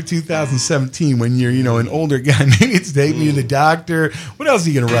in the year 2017 when you're an older guy, maybe it's Take Me to the Doctor. What else are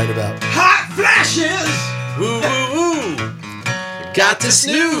you going to write about? Hot flashes. Ooh, ooh, ooh. Got to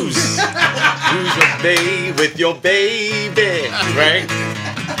snooze. Snooze your babe with your baby, right?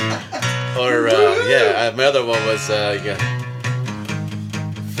 Or my other one was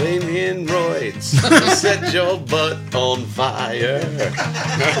flaming roids set your butt on fire.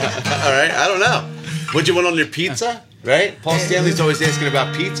 All right, I don't know. What you want on your pizza, right? Paul Stanley's always asking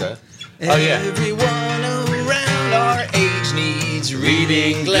about pizza. Oh yeah. Everyone around our age needs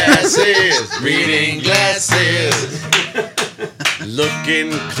Reading glasses, reading glasses.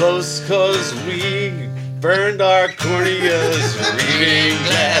 Looking close 'cause we burned our corneas. Reading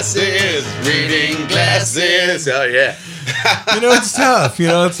glasses, reading glasses. Oh yeah. It's tough.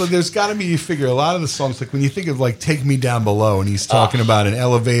 It's like there's got to be, you figure, a lot of the songs, like when you think of like Take Me Down Below and he's talking about an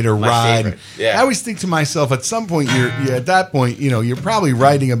elevator ride. Favorite. Yeah. I always think to myself, at some point, you're at that point, you're probably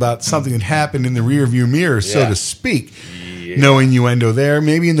writing about something that happened in the rearview mirror, so to speak. Yeah. No innuendo there.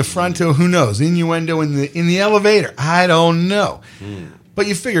 Maybe in the fronto, who knows? Innuendo in the elevator. I don't know. But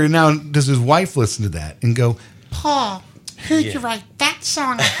you figure, now, does his wife listen to that and go, Paul, who'd you write that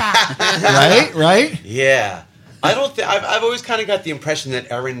song about? Right? Yeah. I don't think I've always kind of got the impression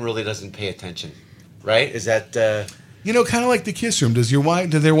that Erin really doesn't pay attention, right? Is that kind of like the Kiss Room? Do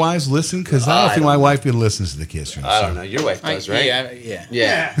their wives listen? Because I don't think my wife even listens to the Kiss Room. I don't know. Your wife does, right?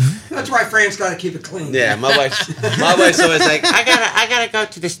 Yeah. That's why Fran's got to keep it clean. Yeah, my wife's always like, I gotta go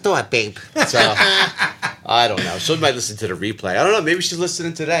to the store, babe. So I don't know. She might listen to the replay. I don't know. Maybe she's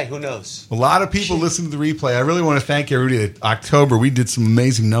listening today. Who knows? A lot of people listen to the replay. I really want to thank everybody. October, we did some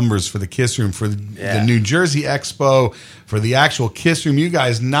amazing numbers for the Kiss Room, for the New Jersey Expo, for the actual Kiss Room. You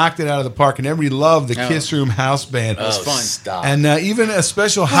guys knocked it out of the park, and everybody loved the Kiss Room house band. That was fun. Stop. And even a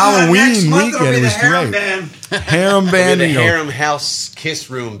special Halloween weekend. It was great. Harem band. The Harem House Kiss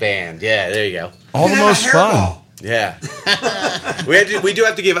Room band. Yeah, there you go. All the most fun. Yeah. we do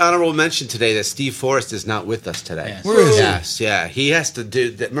have to give honorable mention today that Steve Forrest is not with us today. Yes. Where is he? Yes, yeah. He has to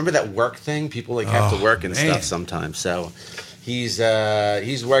do that. Remember that work thing? People have to work and stuff sometimes. So he's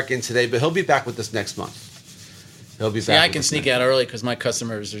working today, but he'll be back with us next month. He'll be back. Yeah, I can sneak out early because my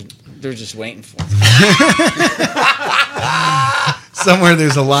customers they're just waiting for me. Somewhere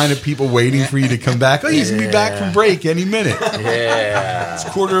there's a line of people waiting for you to come back. Oh, he's going to be back from break any minute. Yeah. It's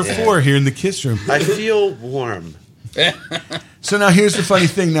 4:15 here in the Kiss Room. I feel warm. So now here's the funny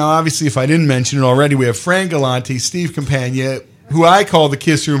thing. Now, obviously, if I didn't mention it already, we have Fran Galante, Steve Campagna, who I call the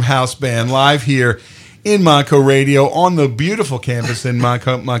Kiss Room House Band, live here in Monco Radio on the beautiful campus in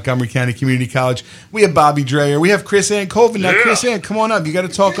Montgomery County Community College. We have Bobby Dreyer. We have Chris Ann Colvin. Now, Chris Ann, come on up. You got to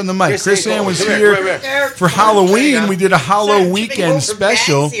talk on the mic. Chris Ann was here for Halloween. We did a Halloween weekend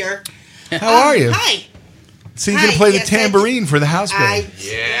special. How are you? Hi. So you're going to play the tambourine for the house band. I'm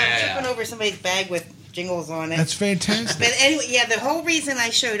tripping over somebody's bag with jingles on it. That's fantastic. But anyway, the whole reason I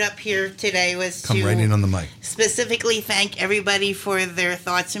showed up here today was Come right in on the mic. Specifically thank everybody for their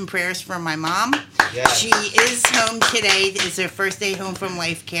thoughts and prayers for my mom. Yes. She is home today. It's her first day home from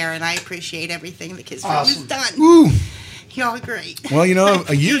Life Care, and I appreciate everything the Kiss Room has done. Woo. Y'all are great. Well,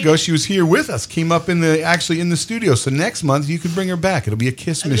 a year ago she was here with us, came up in the studio. So next month you could bring her back. It'll be a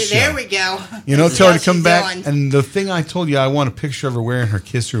Kissmas show. There we go. Tell her to come back. Doing. And the thing I told you, I want a picture of her wearing her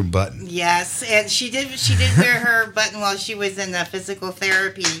Kiss Room button. Yes, and she did wear her button while she was in the physical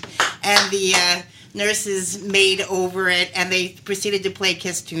therapy, and the nurses made over it, and they proceeded to play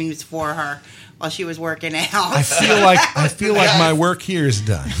Kiss tunes for her while she was working out. I feel like my work here is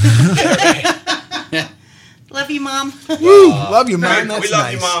done. Love you, Mom. Woo! Love you, Mom. That's we love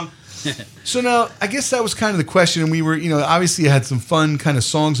nice. you, Mom. So now, I guess that was kind of the question, and we were, obviously had some fun kind of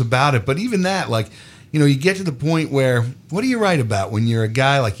songs about it, but even that, like, you get to the point where, what do you write about when you're a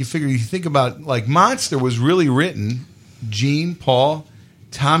guy, like, you think about, like, Monster was really written, Gene, Paul,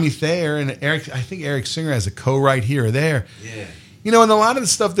 Tommy Thayer, and Eric, I think Eric Singer has a co-write here or there. Yeah. And a lot of the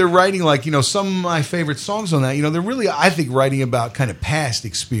stuff they're writing, like, some of my favorite songs on that, they're really, I think, writing about kind of past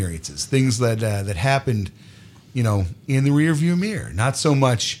experiences, things that happened, in the rearview mirror. Not so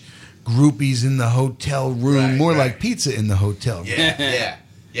much groupies in the hotel room, more like pizza in the hotel room. Yeah,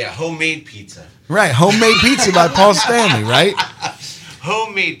 homemade pizza. Right, homemade pizza by Paul Stanley, right?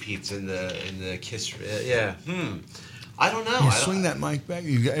 Homemade pizza in the Kiss. Yeah. I don't know. Yeah, swing that mic back.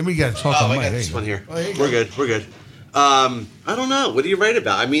 We got to talk Oh, on I mic. got There this you one go. here. Oh, there you We're go. good. We're good. I don't know. What do you write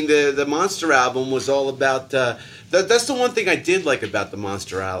about? I mean, the Monster album was all about. That's the one thing I did like about the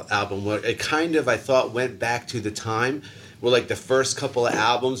Monster album. Where it kind of, I thought, went back to the time where like the first couple of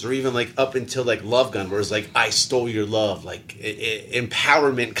albums, or even like up until like Love Gun, where it's like I Stole Your Love, like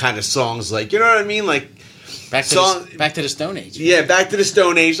empowerment kind of songs, like, you know what I mean, like. Back to the Stone Age. Yeah, Back to the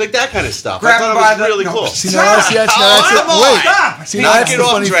Stone Age, like that kind of stuff. Grab I him thought by it was really the- cool. no. See, now that's Stop. that's the Knock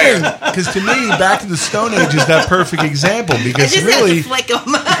funny it thing. off, Dre. Because to me, Back to the Stone Age is that perfect example. I Because just really, had to flick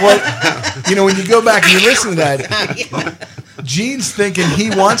 'em. what you know, when you go back and you listen to that, Gene's thinking he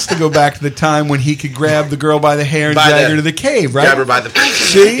wants to go back to the time when he could grab the girl by the hair and drag her to the cave, right? Grab her by the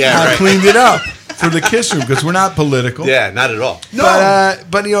See, Yeah, I right. cleaned it up for the Kiss Room because we're not political. Yeah, not at all.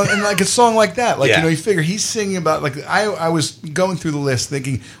 But you know, and like a song like that, like, Yeah. you know, you figure he's singing about, like, I was going through the list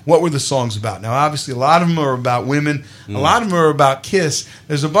thinking, what were the songs about? Now, obviously, a lot of them are about women. A lot of them are about Kiss.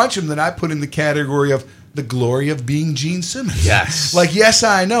 There's a bunch of them that I put in the category of the glory of being Gene Simmons. Yes. Like Yes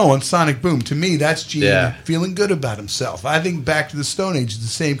I Know on Sonic Boom. To me, that's Gene Yeah. feeling good about himself. I think Back to the Stone Age is the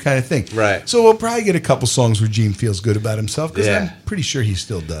same kind of thing. Right. So we'll probably get a couple songs where Gene feels good about himself because Yeah. I'm pretty sure he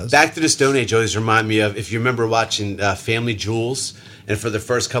still does. Back to the Stone Age always remind me of, if you remember watching Family Jewels, and for the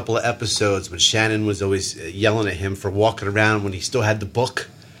first couple of episodes when Shannon was always yelling at him for walking around when he still had the book.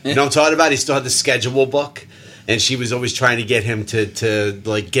 You know what I'm talking about? He still had the schedule book. And she was always trying to get him to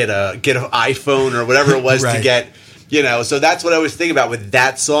like get an iPhone or whatever it was to Right. get, you know. So that's what I was thinking about with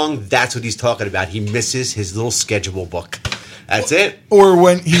that song. That's what he's talking about. He misses his little schedule book. That's it. Or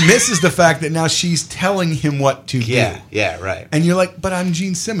when he misses the fact that now she's telling him what to do. Yeah, right. And you're like, but I'm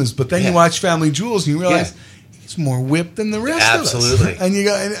Gene Simmons. But then you Yeah. watch Family Jewels and you realize he's more whipped than the rest Absolutely. of us. And you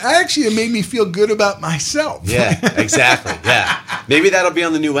go, and actually, it made me feel good about myself. Yeah, exactly. Yeah. Maybe that'll be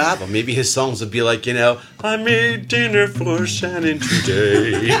on the new album. Maybe his songs will be like, you know, I made dinner for Shannon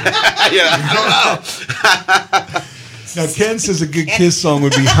today. I don't know. Now, Ken says a good Kiss song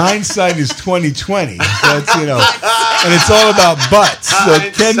would be Hindsight is 2020. So that's, you know, and it's all about butts. So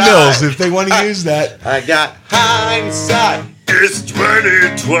Ken Mills, if they want to use that. I got hindsight is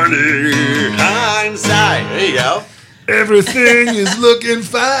 2020. Hindsight. There you go. Everything is looking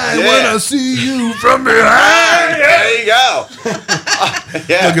fine when I see you from behind. There you go.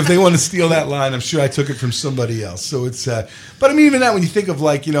 Yeah. Look, if they want to steal that line, I'm sure I took it from somebody else. So it's, but I mean, even that, when you think of,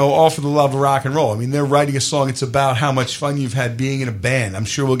 like, you know, All for the Love of Rock and Roll, I mean, they're writing a song. It's about how much fun you've had being in a band. I'm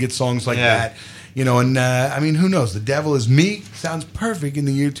sure we'll get songs like that. You know, and I mean, who knows? The Devil Is Me sounds perfect in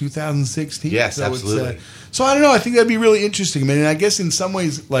the year 2016. Yes, so absolutely. So I don't know. I think that'd be really interesting. I mean, and I guess in some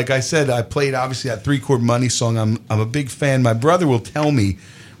ways, like I said, I played obviously that 3-Chord Money song. I'm a big fan. My brother will tell me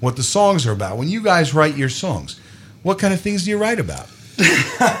what the songs are about. When you guys write your songs, what kind of things do you write about?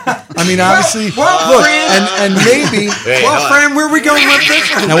 I mean, obviously, look, and maybe. Fran, where are we going with this?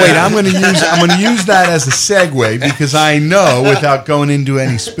 Now wait, I'm going to use that as a segue because I know, without going into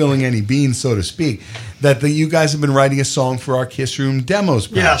spilling any beans, so to speak, that you guys have been writing a song for our Kiss Room Demos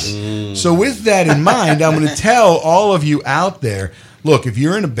project. Yes. So with that in mind, I'm going to tell all of you out there, look, if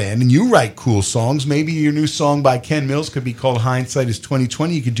you're in a band and you write cool songs, maybe your new song by Ken Mills could be called Hindsight is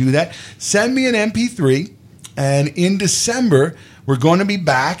 2020. You could do that. Send me an MP3, and in December, we're going to be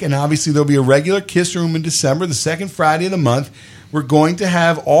back, and obviously there'll be a regular Kiss Room in December, the second Friday of the month. We're going to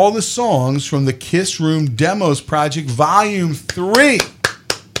have all the songs from the Kiss Room Demos Project, Volume 3.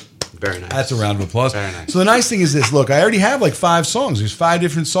 Very nice. That's a round of applause. Very nice. So the nice thing is this. Look, I already have like 5 songs. There's 5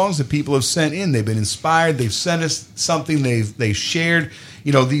 different songs that people have sent in. They've been inspired. They've sent us something. They've shared,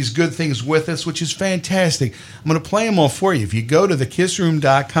 you know, these good things with us, which is fantastic. I'm going to play them all for you. If you go to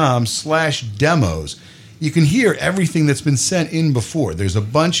thekissroom.com/demos, you can hear everything that's been sent in before. There's a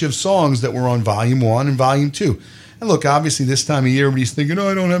bunch of songs that were on Volume 1 and Volume 2. And look, obviously this time of year, everybody's thinking, oh,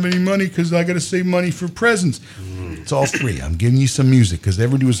 I don't have any money because I got to save money for presents. It's all free. I'm giving you some music because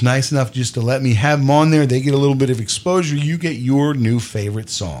everybody was nice enough just to let me have them on there. They get a little bit of exposure. You get your new favorite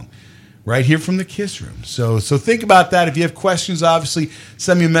song right here from the Kiss Room. So think about that. If you have questions, obviously,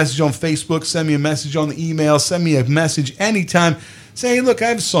 send me a message on Facebook. Send me a message on the email. Send me a message anytime. Say, hey, look, I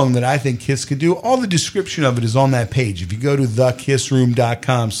have a song that I think Kiss could do. All the description of it is on that page. If you go to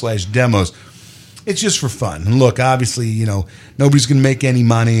thekissroom.com/demos, it's just for fun. And look, obviously, you know, nobody's going to make any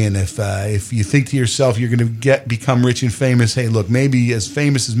money. And if you think to yourself you're going to become rich and famous, hey, look, maybe as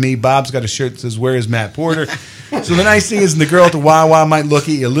famous as me, Bob's got a shirt that says, where is Matt Porter? So the nice thing is, the girl at the Wawa might look at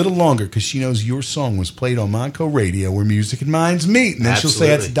you a little longer because she knows your song was played on Monco Radio, where music and minds meet. And then she'll say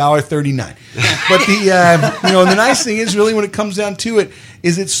that's $1.39. But the nice thing is, really, when it comes down to it,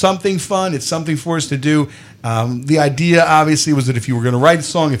 is it something fun? It's something for us to do. The idea, obviously, was that if you were going to write a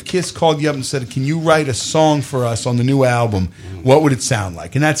song, if Kiss called you up and said, "Can you write a song for us on the new album?" What would it sound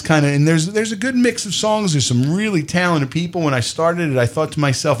like? And that's kind of, and there's a good mix of songs. There's some really talented people. When I started it, I thought to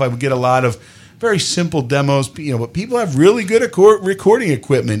myself I would get a lot of very simple demos, but people have really good recording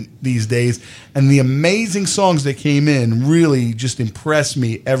equipment these days, and the amazing songs that came in really just impress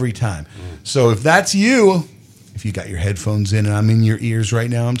me every time. So if that's you, if you got your headphones in and I'm in your ears right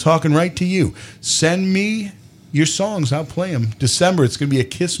now, I'm talking right to you. Send me your songs. I'll play them. December, it's going to be a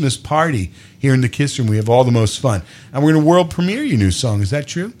Kissmas party here in the Kiss Room. We have all the most fun. And we're going to world premiere your new song. Is that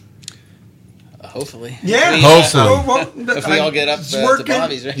true? Hopefully. Yeah. Hopefully. If we all get up to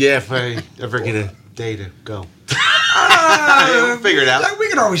Bobby's, right? Yeah, if I ever get a day to go. We'll figure it out. We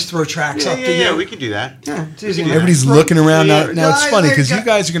could always throw tracks up to you. Yeah, we could do that. Yeah, it's easy. Everybody's looking around now. Yeah. Now it's funny because you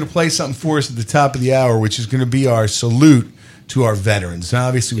guys are going to play something for us at the top of the hour, which is going to be our salute to our veterans. Now,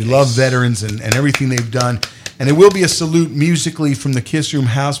 obviously, we love veterans and everything they've done. And it will be a salute musically from the Kiss Room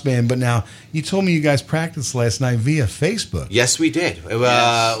House Band. But now, you told me you guys practiced last night via Facebook. Yes, we did.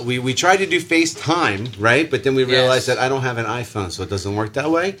 We tried to do FaceTime, right? But then we realized that I don't have an iPhone, so it doesn't work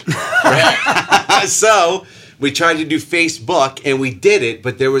that way. So we tried to do Facebook, and we did it,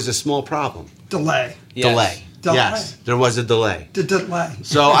 but there was a small problem. Delay. Delay. Yes, there was a delay. Delay.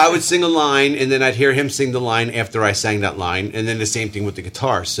 So I would sing a line, and then I'd hear him sing the line after I sang that line, and then the same thing with the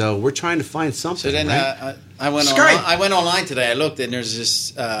guitar. So we're trying to find something. So then right? I went online today. I looked, and there's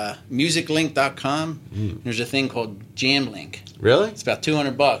this musiclink.com. There's a thing called Jamlink. Really? It's about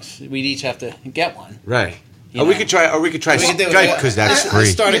 $200. We'd each have to get one. Right. We could try Skype because that's free.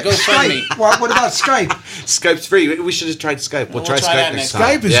 Start a GoFundMe. What about Skype? Skype's free. We should have tried Skype. We'll try Skype next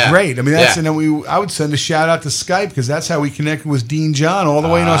time. Skype is great. I mean, and I would send a shout out to Skype because that's how we connected with Dean John all the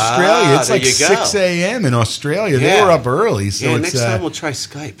way in Australia. It's like 6 a.m. in Australia. They were up early. So next time we'll try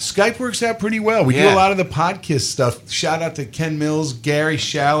Skype. Skype works out pretty well. We do a lot of the podcast stuff. Shout out to Ken Mills, Gary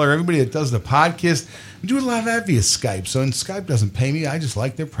Schaller, everybody that does the podcast. We do a lot of that via Skype. So, and Skype doesn't pay me. I just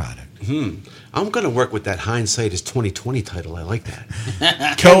like their product. I'm going to work with that Hindsight is 2020 title. I like that.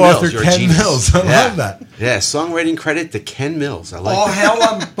 Co-author Ken Mills. I love that. Yeah, songwriting credit to Ken Mills. I like All that. hell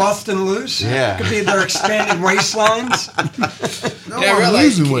I'm busting loose. Yeah. Could be their expanded waistlines. I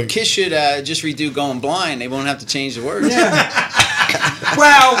realize Kiss should just redo Going Blind. They won't have to change the words. Yeah.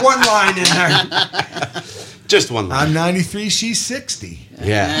 Well, one line in there. Just one line. I'm 93, she's 60.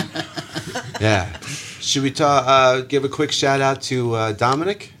 Yeah. Yeah. Should we give a quick shout out to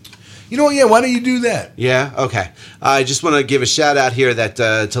Dominic? You know what? Yeah, why don't you do that? Yeah, okay. I just want to give a shout out here that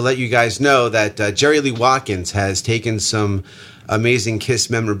to let you guys know that Jerry Lee Watkins has taken some amazing Kiss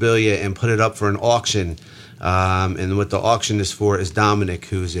memorabilia and put it up for an auction. And what the auction is for is Dominic,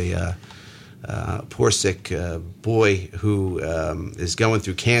 who's a poor sick boy who is going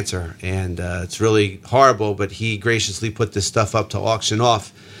through cancer. And it's really horrible, but he graciously put this stuff up to auction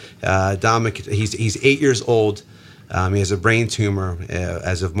off. Dominic, he's 8 years old. He has a brain tumor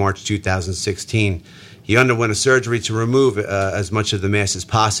as of March 2016. He underwent a surgery to remove as much of the mass as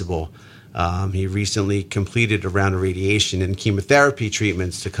possible. He recently completed a round of radiation and chemotherapy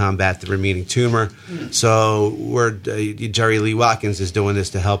treatments to combat the remaining tumor. So Jerry Lee Watkins is doing this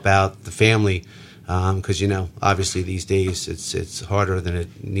to help out the family because, obviously these days it's harder than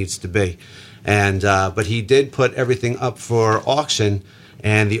it needs to be. And but he did put everything up for auction.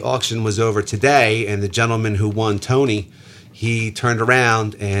 And the auction was over today, and the gentleman who won, Tony, he turned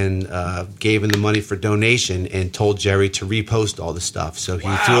around and gave him the money for donation and told Jerry to repost all the stuff. So he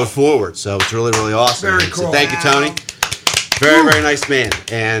threw it forward. So it's really, really awesome. Very cool. So thank you, Tony. Very, very nice man.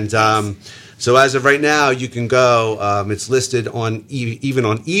 And so as of right now, you can go. It's listed on even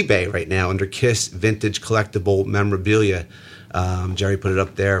on eBay right now under Kiss Vintage Collectible Memorabilia. Jerry put it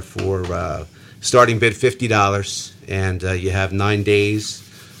up there for starting bid $50. And you have 9 days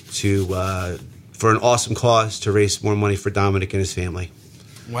for an awesome cause to raise more money for Dominic and his family.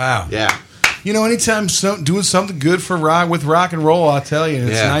 Wow. Yeah. Anytime doing something good for with rock and roll, I'll tell you.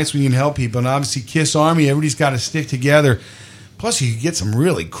 It's nice when you can help people. And obviously, Kiss Army, everybody's got to stick together. Plus, you can get some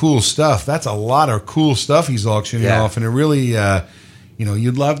really cool stuff. That's a lot of cool stuff he's auctioning off. And it really,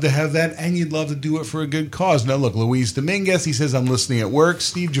 you'd love to have that, and you'd love to do it for a good cause. Now, look, Luis Dominguez, he says, I'm listening at work.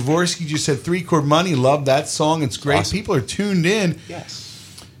 Steve Jaworski just said 3 Chord Money. Love that song. It's great. Awesome. People are tuned in.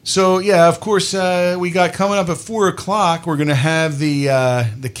 Yes. So, yeah, of course, we got coming up at 4 o'clock, we're going to have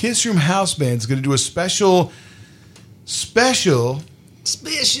the Kiss Room House Band is going to do a special tribute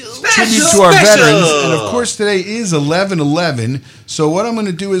to our veterans. And, of course, today is 11/11. So what I'm going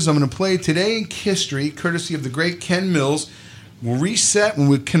to do is I'm going to play Today in History, courtesy of the great Ken Mills, We'll reset when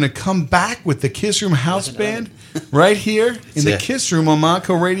we're going to come back with the Kiss Room House Band right here in the Kiss Room on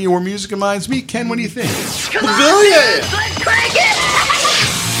Monaco Radio, where music reminds me. Ken, what do you think? Come on, let's crank it!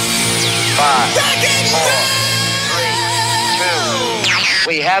 5, 4, 3, 2,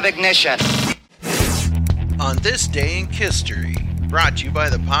 we have ignition. On this day in Kisstory, brought to you by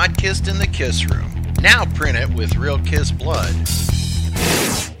the Podkist in the Kiss Room. Now print it with real Kiss blood.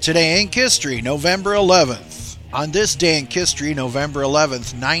 Today in Kisstory, November 11th. On this day in Kisstory, November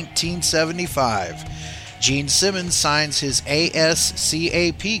 11th, 1975, Gene Simmons signs his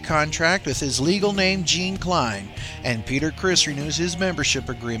ASCAP contract with his legal name Gene Klein, and Peter Criss renews his membership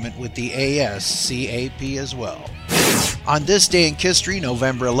agreement with the ASCAP as well. On this day in Kisstory,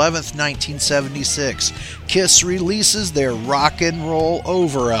 November 11th, 1976, Kiss releases their Rock and Roll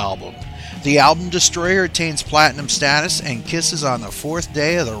Over album. The album Destroyer attains platinum status, and Kiss is on the 4th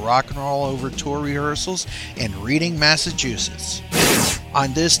day of the Rock and Roll Over tour rehearsals in Reading, Massachusetts.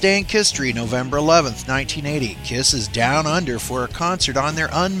 On this day in Kisstory, November 11th, 1980, Kiss is down under for a concert on their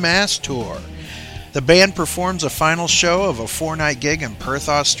Unmasked tour. The band performs a final show of a 4-night gig in Perth,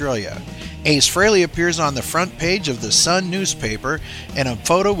 Australia. Ace Frehley appears on the front page of the Sun newspaper in a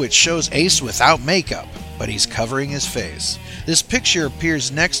photo which shows Ace without makeup, but he's covering his face. This picture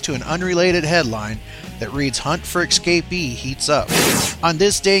appears next to an unrelated headline that reads, Hunt for Escapee Heats Up. On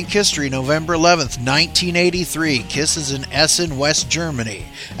this day in Kisstory, November 11th, 1983, Kiss is in Essen, West Germany,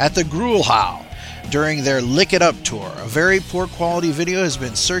 at the Gruelhau during their Lick It Up tour. A very poor quality video has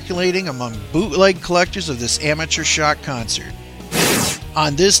been circulating among bootleg collectors of this amateur shot concert.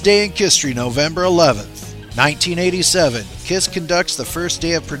 On this day in Kisstory, November 11th, 1987, Kiss conducts the first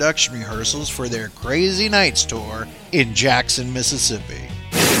day of production rehearsals for their Crazy Nights tour in Jackson, Mississippi.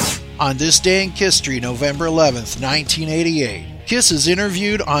 On this day in Kisstory, November 11th, 1988, Kiss is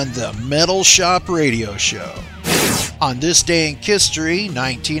interviewed on the Metal Shop radio show. On this day in Kisstory,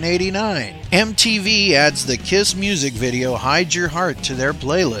 1989, MTV adds the Kiss music video Hide Your Heart to their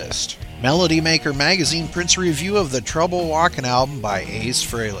playlist. Melody Maker magazine prints a review of the Trouble Walkin' album by Ace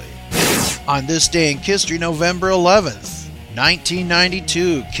Frehley. On this day in Kisstory, November 11th,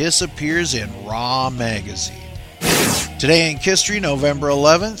 1992, Kiss appears in Raw magazine. Today in Kisstory, November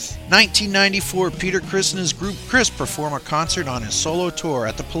 11th, 1994, Peter Criss and his group Criss perform a concert on his solo tour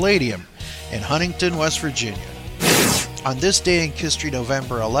at the Palladium in Huntington, West Virginia. On this day in Kisstory,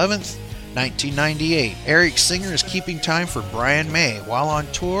 November 11th, 1998, Eric Singer is keeping time for Brian May while on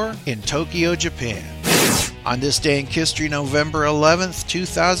tour in Tokyo, Japan. On this day in Kisstory, November 11th,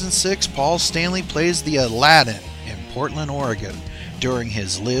 2006, Paul Stanley plays the Aladdin in Portland, Oregon during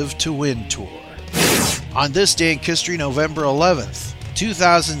his Live to Win tour. On this day in Kisstory, November 11th,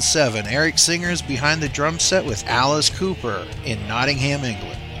 2007, Eric Singer is behind the drum set with Alice Cooper in Nottingham,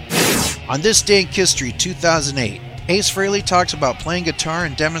 England. On this day in Kisstory, 2008, Ace Frehley talks about playing guitar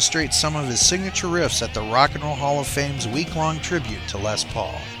and demonstrates some of his signature riffs at the Rock and Roll Hall of Fame's week-long tribute to Les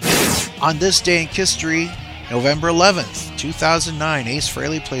Paul. On this day in Kisstory, November 11th, 2009, Ace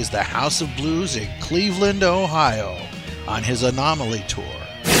Frehley plays the House of Blues in Cleveland, Ohio on his Anomaly tour.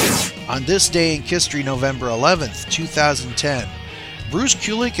 On this day in Kisstory, November 11th, 2010, Bruce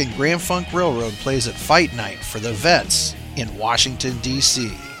Kulick and Grand Funk Railroad plays at Fight Night for the Vets in Washington,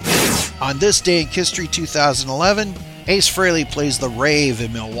 D.C. On this day in Kisstory 2011, Ace Frehley plays the Rave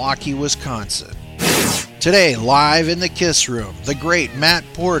in Milwaukee, Wisconsin. Today, live in the Kiss Room, the great Matt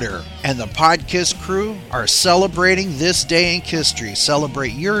Porter and the Podkiss crew are celebrating this day in Kisstory.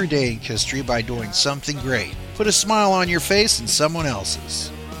 Celebrate your day in Kisstory by doing something great. Put a smile on your face and someone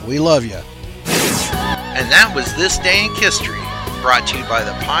else's. We love you. And that was This Day in Kisstory, brought to you by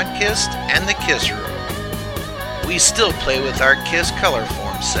the Podkist and the Kiss Room. We still play with our Kiss color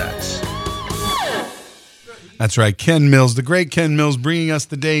form sets. That's right, Ken Mills, the great Ken Mills, bringing us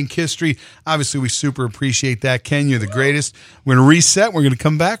the day in Kisstory. Obviously, we super appreciate that, Ken. You're the greatest. We're going to reset. We're going to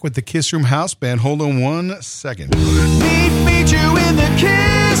come back with the Kiss Room House Band. Hold on 1 second. Meet you in the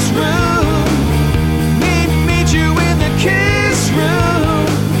Kiss Room. Meet you in the Kiss Room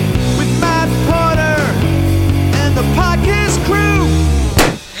with Matt Porter and the Podkiss crew.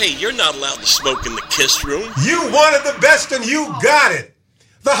 Hey, you're not allowed to smoke in the Kiss Room. You wanted the best and you got it.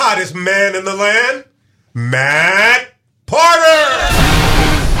 The hottest man in the land, Matt Porter!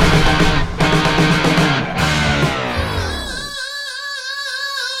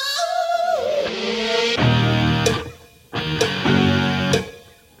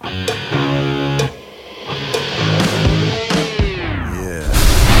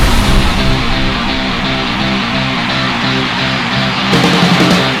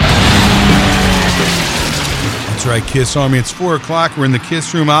 That's right, Kiss Army. It's 4 o'clock. We're in the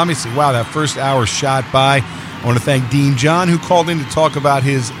Kiss Room. Obviously, wow, that first hour shot by. I want to thank Dean John, who called in to talk about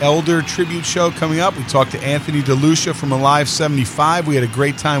his Elder tribute show coming up. We talked to Anthony DeLucia from Alive 75. We had a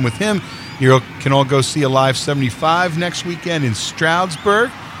great time with him. You can all go see Alive 75 next weekend in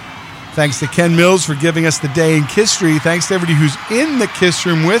Stroudsburg. Thanks to Ken Mills for giving us the day in Kiss-Street. Thanks to everybody who's in the Kiss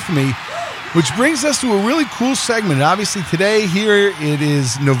Room with me, which brings us to a really cool segment. Obviously, today here it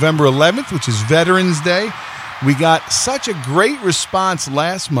is November 11th, which is Veterans Day. We got such a great response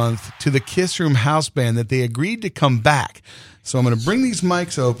last month to the Kiss Room House Band that they agreed to come back. So I'm going to bring these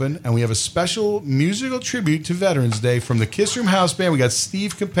mics open, and we have a special musical tribute to Veterans Day from the Kiss Room House Band. We got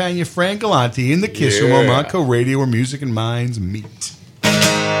Steve Campagna, Frank Galante in the Kiss Room on Montco Radio, where music and minds meet.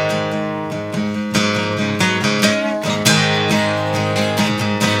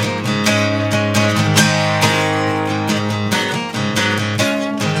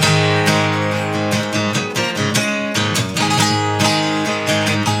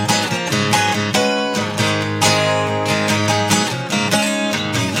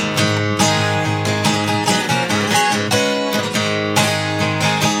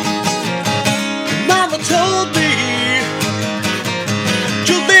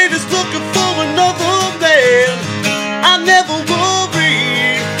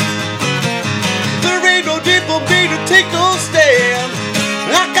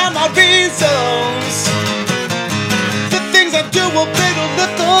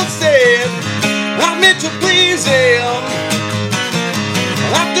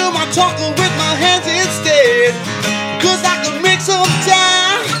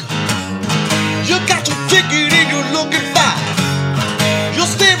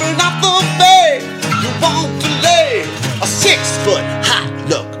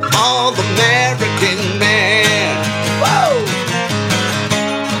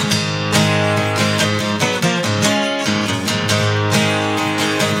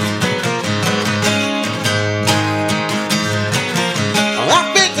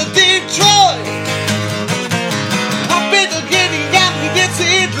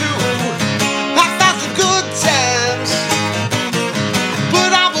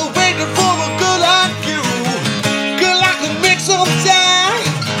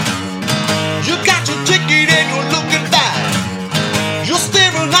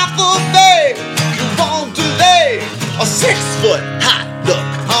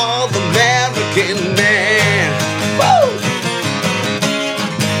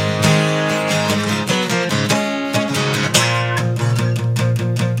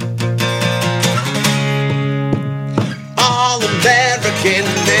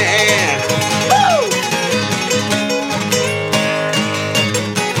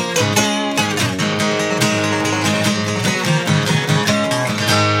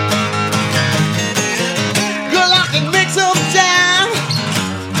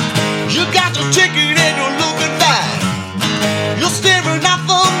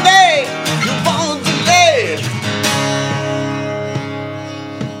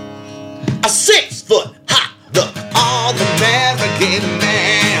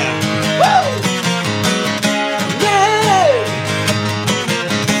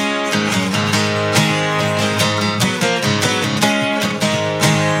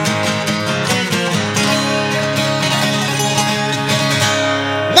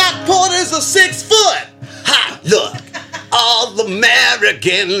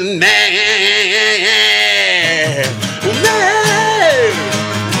 American man.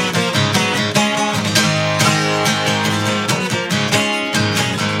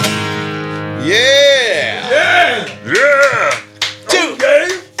 Okay.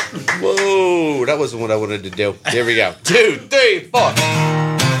 Whoa, that wasn't what I wanted to do. Here we go. 2, 3, 4.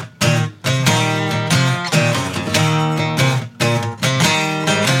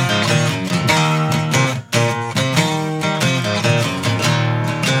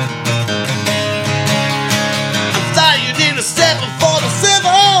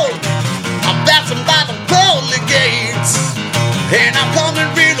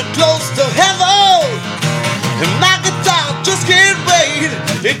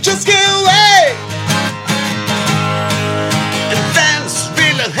 It just can't wait. And fans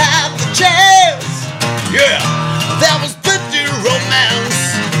really have the chance. Yeah, there was plenty of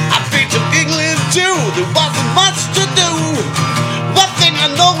romance. I featured England too. There wasn't much to do. One thing I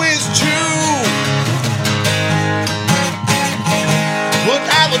know is true. What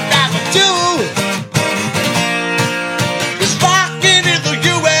I would rather do is rockin' in the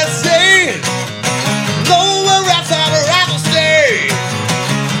USA. Nowhere else I'd rather stay.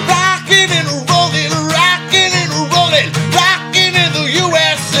 Rockin' and rollin', rockin' and rollin', rockin' in the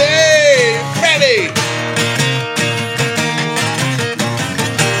USA. Ready?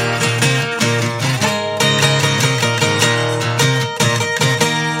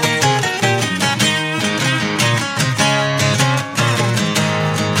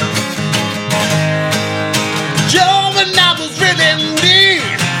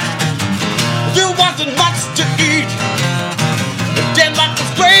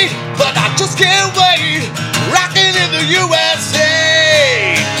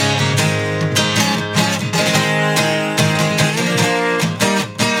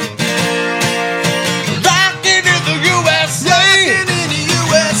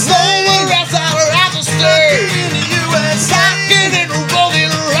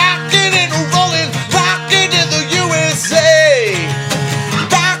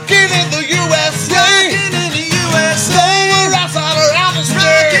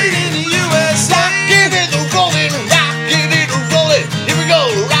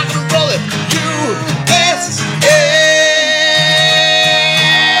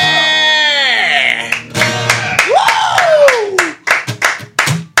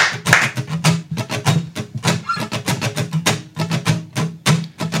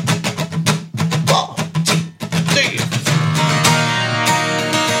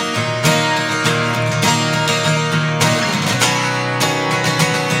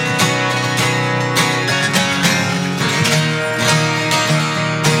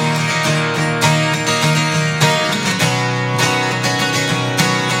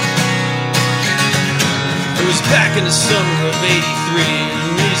 back in the summer of '83, and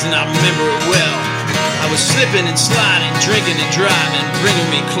the reason I remember it well, I was slipping and sliding, drinking and driving, bringing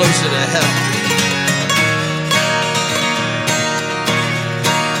me closer to hell.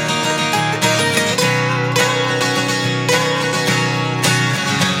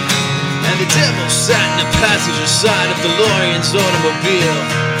 And the devil sat in the passenger side of DeLorean's automobile.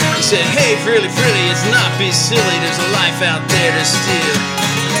 He said, hey, Frilly, it's not be silly, there's a life out there to steal.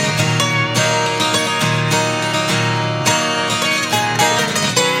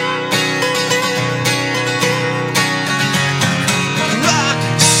 Rock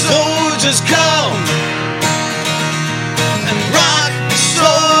soldiers come, and rock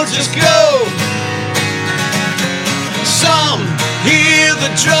soldiers go. Some hear the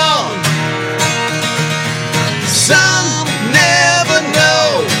drum, some never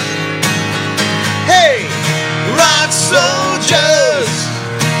know. Hey, rock soldiers,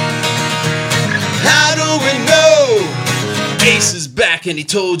 how do we know? Ace is back and he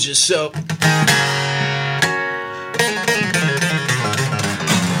told you so.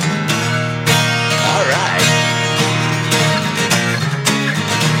 Alright.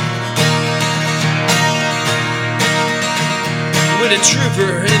 With a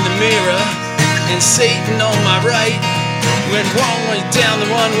trooper in the mirror and Satan on my right, went one way down the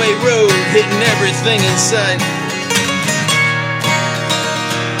one-way road, hitting everything in sight.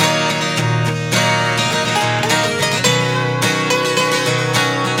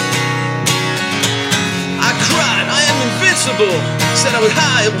 I cried, I am invincible, said I was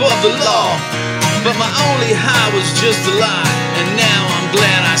high above the law, but my only high was just a lie, and now I'm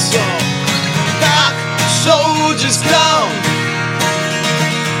glad I saw. Rock soldiers come,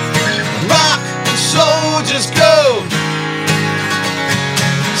 rock soldiers go.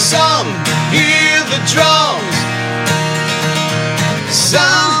 Some hear the drums,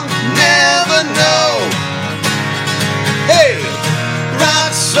 some never know. Hey,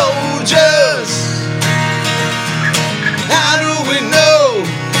 rock soldiers, how do we know?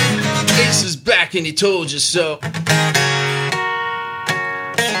 Ace is back and he told you so.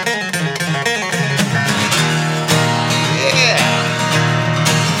 Yeah.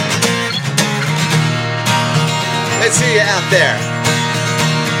 Let's see you out there.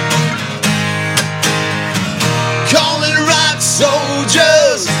 Calling rock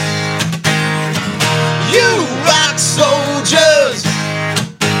soldiers, you rock soldiers,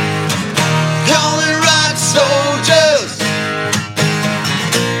 calling rock soldiers,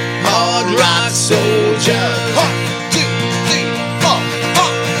 hard rock soldiers. 1, 2, 3, 4.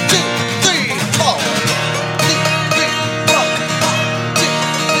 1, 2, 3, 4. 1, 2, 3, 4. 1, 2,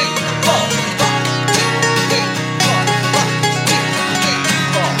 3, 4. 1, 2, 3, 4. 1, 2, 3,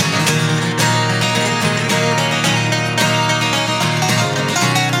 4.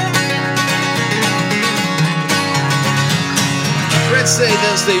 Friends say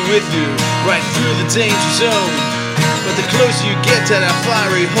they'll stay with you right through the danger zone, but the closer you get to that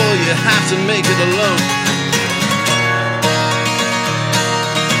fiery hole, you have to make it alone.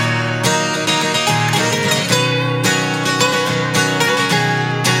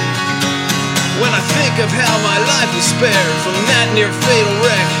 When I think of how my life was spared from that near fatal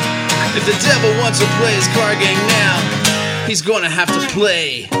wreck, if the devil wants to play his card game now, he's gonna have to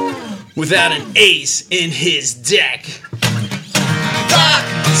play without an ace in his deck. Rock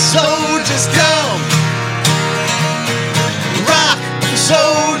soldiers come, rock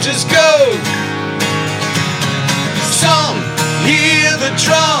soldiers go. Some hear the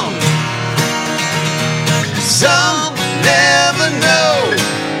drum, some never know.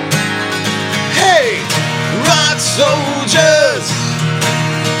 Hey, rock soldiers,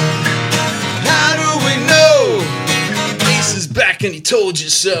 how do we know? Ace is back and he told you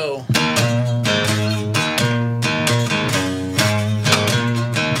so.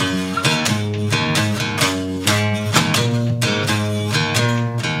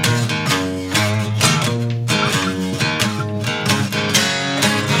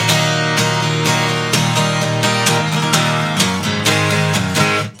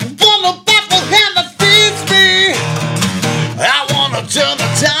 Turn the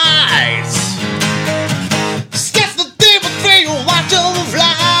tides. Sketch the devil through you, watch them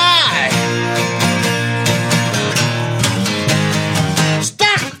fly.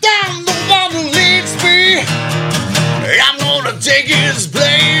 Start down the one who leads me. I'm gonna take his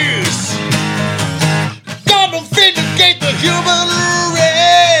place. Gonna vindicate the human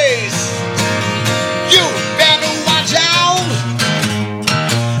race. You better watch out,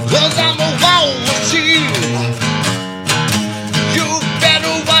 'cause I'm a war machine.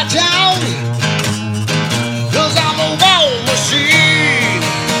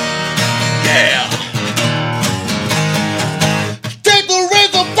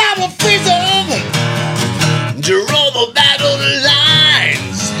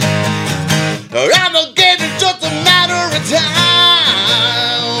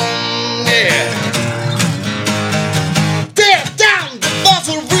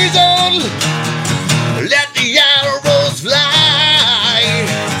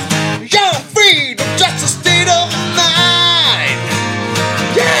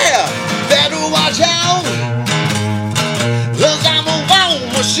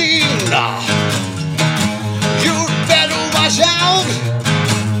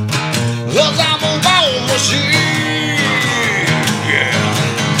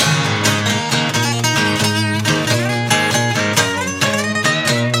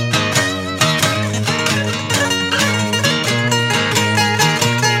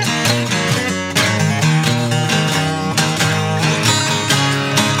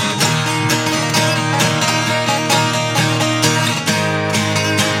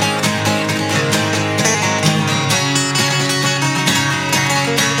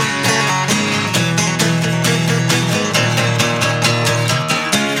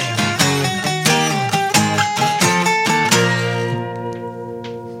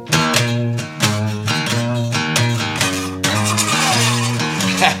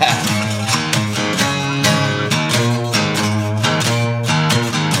 You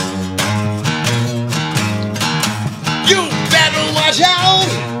better watch out,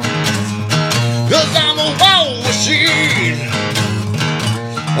 'cause I'm a war machine.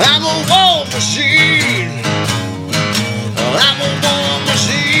 I'm a war machine. I'm a war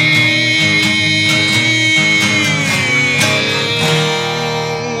machine.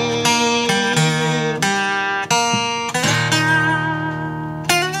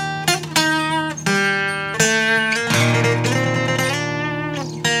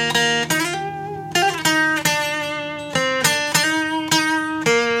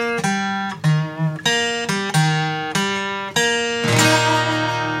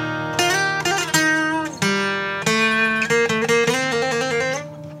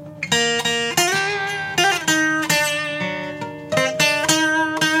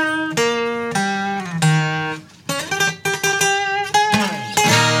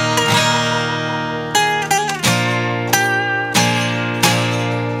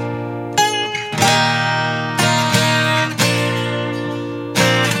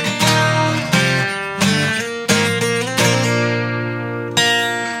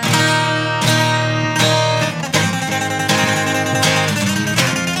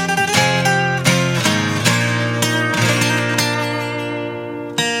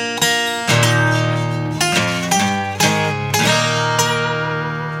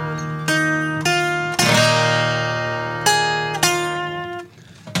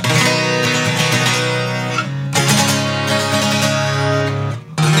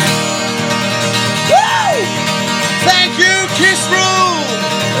 Thank you, Kiss Room!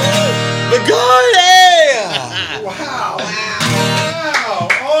 The Garden! Wow.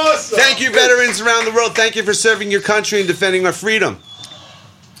 Awesome. Thank you, veterans around the world. Thank you for serving your country and defending our freedom.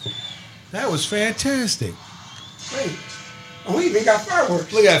 That was fantastic. Wait. We even got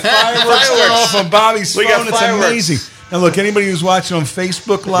fireworks. Look at fireworks going off on Bobby's We got phone. It's fireworks. amazing. Now, look, anybody who's watching on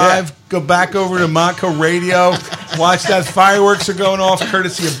Facebook Live, go back over to Montco Radio. Watch that. Fireworks are going off,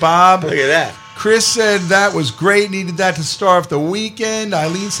 courtesy of Bob. Look at that. Chris said that was great. Needed that to start off the weekend.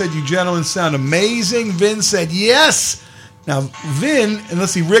 Eileen said you gentlemen sound amazing. Vin said yes. Now, Vin, and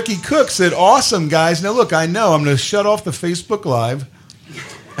let's see, Ricky Cook said awesome, guys. Now, look, I know. I'm going to shut off the Facebook Live.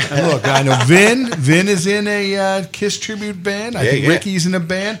 And look, I know Vin is in a Kiss tribute band. I think Ricky's in a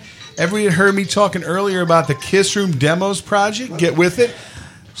band. Everybody had heard me talking earlier about the Kiss Room Demos project. Get with it.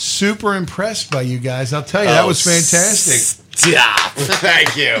 Super impressed by you guys. I'll tell you, that was fantastic. Stop.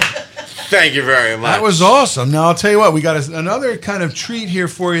 Thank you. Thank you very much. That was awesome. Now, I'll tell you what, we got another kind of treat here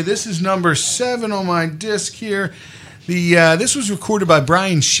for you. This is number 7 on my disc here. This was recorded by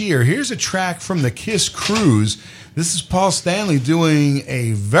Brian Shear. Here's a track from the Kiss Cruise. This is Paul Stanley doing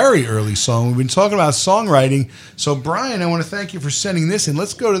a very early song. We've been talking about songwriting. So, Brian, I want to thank you for sending this in.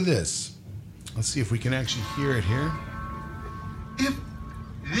 Let's go to this. Let's see if we can actually hear it here.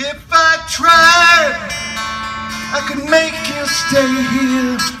 If I tried, I could make you stay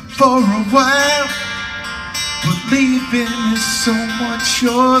here for a while. But leaving is so much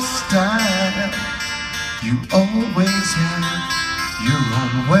your style. You always have your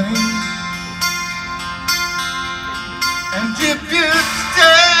own way. And if you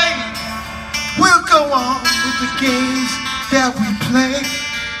stay, we'll go on with the games that we play.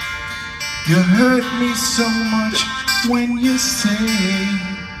 You hurt me so much when you say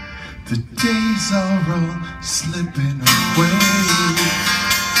the days are all slipping away.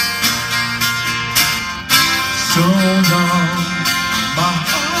 So long, my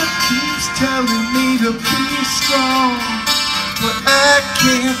heart keeps telling me to be strong, but I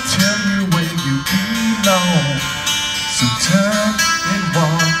can't tell you where you belong. So turn and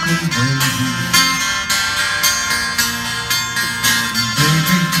walk away.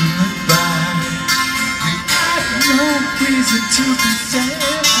 Baby, goodbye. You got no reason to be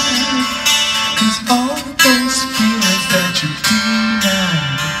sad, 'cause all those feelings that you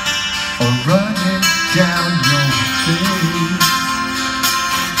denied are running down your face.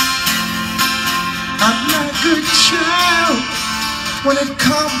 I'm not a good child when it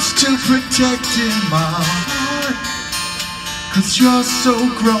comes to protecting my heart, 'cause you're so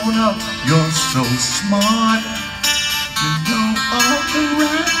grown up, you're so smart. You know all the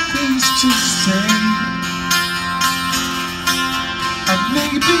right things to say. I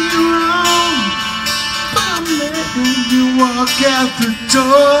may be wrong, but I'm letting you walk out the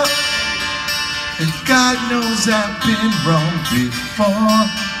door. And God knows I've been wrong before,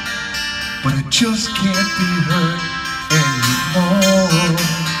 but I just can't be hurt anymore.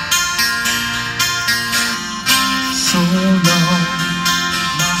 So long,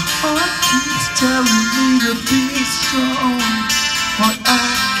 my heart keeps telling me to be strong, but I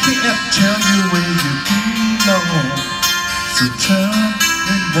So turn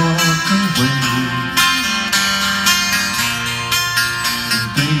and walk away.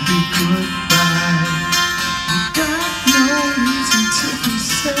 Baby, goodbye. You got no reason to be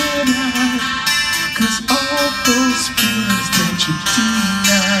sad now, 'cause all those feelings that you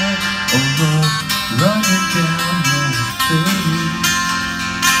denied are running down your face.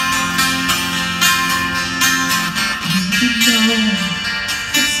 You know,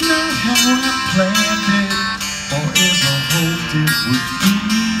 it's not how I planned it, or ever hoped it would be.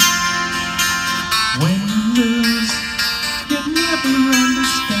 When you lose, you never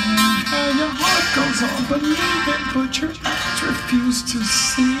understand how your heart goes on believing, but your eyes refuse to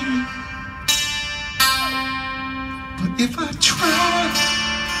see. But if I tried,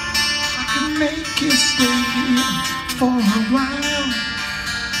 I could make you stay here for a while.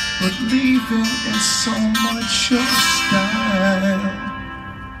 But leaving is so much your style.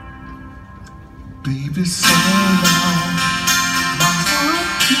 Baby, so long. My heart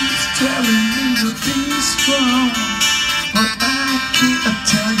keeps telling me to be strong, but I can't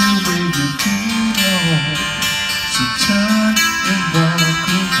tell you where you belong. So turn and walk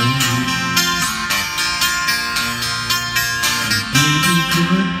away. Baby,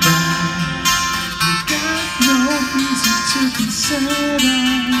 goodbye. You got no reason to be sad,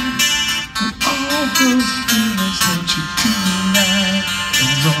 but all those feelings that you deny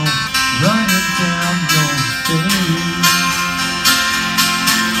are all running down your face.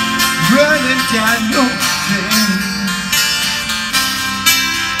 Running down your face.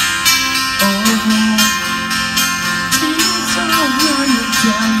 Oh, tears are running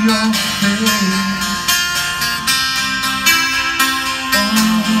down your face.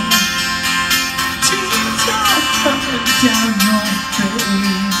 Down your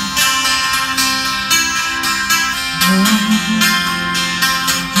face.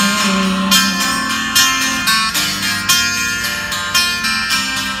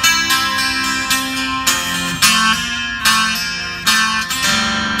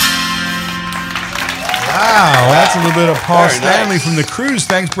 Wow, that's a little bit of Paul Very Stanley nice. from the cruise.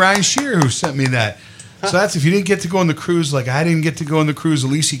 Thanks, Brian Shearer, who sent me that. So that's if you didn't get to go on the cruise, like I didn't get to go on the cruise, at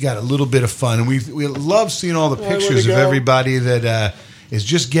least you got a little bit of fun. And we love seeing all the pictures of everybody that is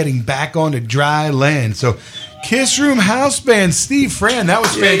just getting back onto dry land. So Kiss Room House Band, Steve Fran, that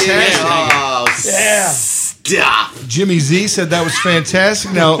was fantastic. Stop. Jimmy Z said that was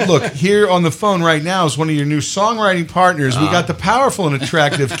fantastic. Now, look, here on the phone right now is one of your new songwriting partners. We got the powerful and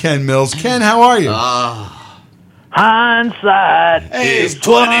attractive Ken Mills. Ken, how are you? Hindsight is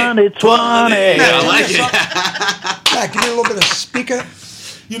 2020. Yeah, I like it. Can you get a little bit of speaker?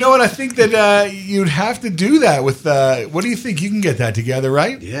 You know what? I think that you'd have to do that with. What do you think? You can get that together,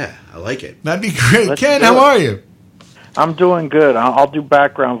 right? Yeah, I like it. That'd be great. Let's Ken, do how it. are you? I'm doing good. I'll do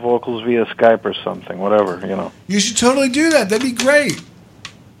background vocals via Skype or something, whatever, you know. You should totally do that. That'd be great.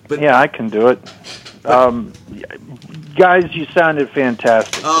 Yeah, I can do it. Guys, you sounded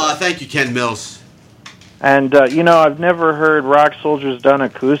fantastic. Oh, thank you, Ken Mills. And, you know, I've never heard Rock Soldiers done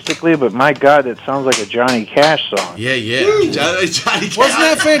acoustically, but my God, it sounds like a Johnny Cash song. Yeah. Johnny Cash. Wasn't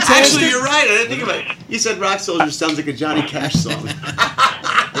that fantastic? Actually, you're right. I didn't think about it. You said Rock Soldiers sounds like a Johnny Cash song.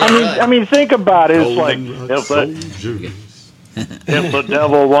 I mean, think about it. It's like, if the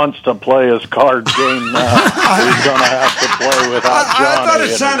devil wants to play his card game now, he's going to have to play without Johnny. I thought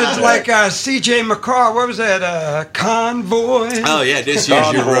it in sounded like C.J. McCraw. What was that? Convoy? Oh, yeah. This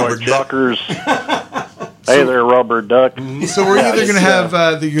year's your rubber duck. Truckers. Hey there, rubber duck. So we're either going to have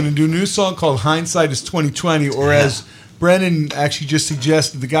you're going to do a new song called "Hindsight Is 2020," or as Brennan actually just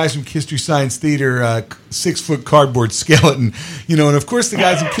suggested, the guys from Kiss Tree Science Theater, 6-foot cardboard skeleton. You know, and of course the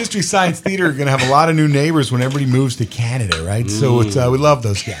guys from Kiss Tree Science Theater are going to have a lot of new neighbors when everybody moves to Canada, right? So it's we love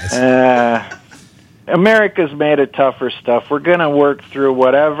those guys. America's made of tougher stuff. We're going to work through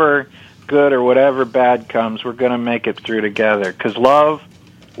whatever good or whatever bad comes. We're going to make it through together because love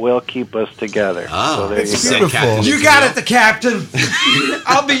will keep us together. Oh, so there it's you go. beautiful. You got it, the captain.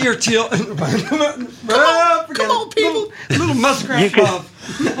 I'll be your teal. Come on, people. Little muskrat You can- love.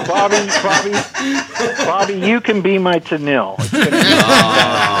 Bobby, you can be my Tanil. It's gonna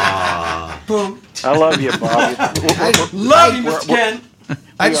be Boom. I love you, Bobby. Love you, Mr. Ken.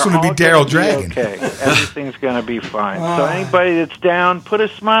 I just We want are to be all Daryl gonna Dragon. Okay, everything's going to be fine. So anybody that's down, put a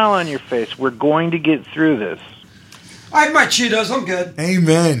smile on your face. We're going to get through this. I have my Cheetos. I'm good.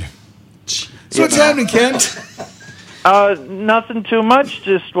 Amen. So what's happening, Ken? Nothing too much.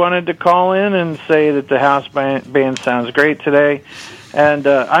 Just wanted to call in and say that the house band sounds great today. And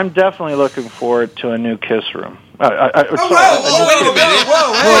I'm definitely looking forward to a new Kiss Room. Wait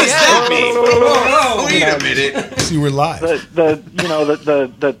a minute. See, we're live.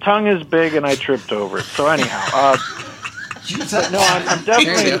 The tongue is big and I tripped over it. So anyhow, No, I'm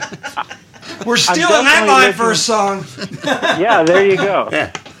definitely. We're stealing that line for a song. Yeah, there you go.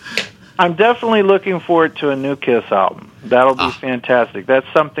 Yeah. I'm definitely looking forward to a new Kiss album. That'll be fantastic. That's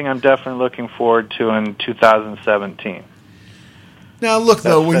something I'm definitely looking forward to in 2017. Now, look,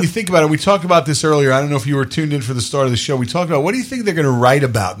 though, when you think about it, we talked about this earlier. I don't know if you were tuned in for the start of the show. We talked about what do you think they're going to write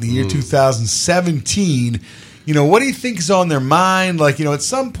about in the year 2017? You know, what do you think is on their mind? Like, you know, at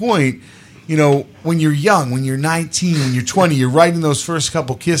some point, you know, when you're young, when you're 19, when you're 20, you're writing those first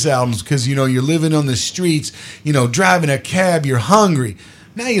couple Kiss albums because, you know, you're living on the streets, you know, driving a cab, you're hungry.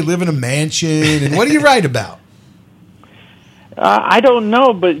 Now you live in a mansion, and what do you write about? I don't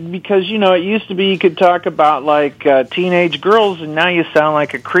know, but because, you know, it used to be you could talk about, like, teenage girls, and now you sound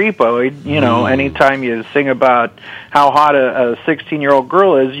like a creepo. You know, anytime you sing about how hot a 16-year-old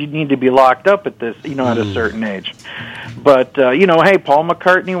girl is, you need to be locked up at this, you know, at a certain age. But, you know, hey, Paul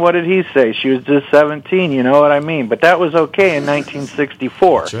McCartney, what did he say? She was just 17, you know what I mean? But that was okay in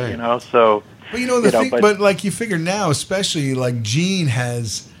 1964, That's right. You know, so... But you know, but like you figure now, especially like Gene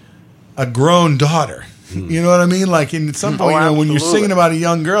has a grown daughter. You know what I mean? Like, in at some point, you know, when you're singing about a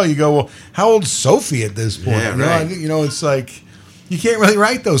young girl, you go, well, how old's Sophie at this point? Yeah, you know, right. you know, it's like you can't really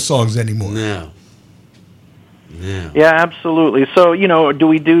write those songs anymore. No. Yeah. Yeah, absolutely. So, you know, do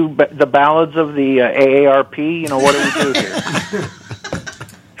we do the ballads of the AARP? You know, what do we do here?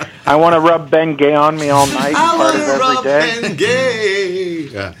 I want to rub Ben Gay on me all night, part of every day. Ben Gay.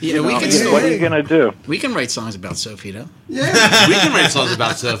 Yeah. Yeah, we can. What are you gonna do? We can write songs about Sophie, though. Yeah, we can write songs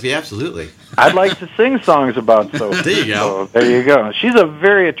about Sophie. Absolutely. I'd like to sing songs about Sophie. There you go. So, there you go. She's a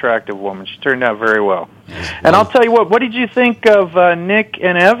very attractive woman. She turned out very well. And I'll tell you what did you think of Nick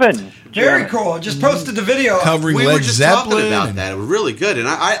and Evan? Very cool. Just posted the video. Covering we Led were just Zeppelin talking about and- that. It was really good, and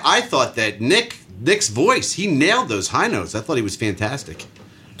I thought that Nick's voice, he nailed those high notes. I thought he was fantastic.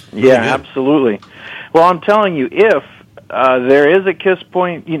 Really Yeah, good. absolutely. Well, I'm telling you, if there is a Kiss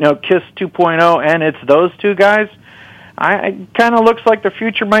point, you know, Kiss 2.0, and it's those two guys, it kind of looks like the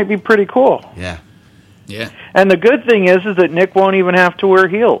future might be pretty cool. Yeah. Yeah. And the good thing is that Nick won't even have to wear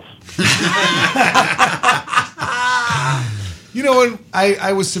heels. You know what?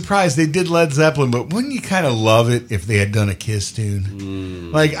 I was surprised they did Led Zeppelin, but wouldn't you kind of love it if they had done a Kiss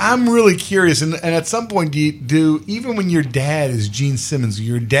tune? Like, I'm really curious, and at some point, do even when your dad is Gene Simmons,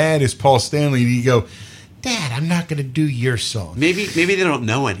 your dad is Paul Stanley, do you go, Dad, I'm not going to do your song? Maybe they don't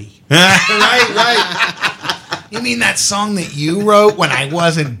know any. right. You mean that song that you wrote when I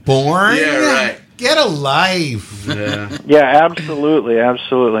wasn't born? Yeah, right. Get a life. Yeah. Yeah, absolutely,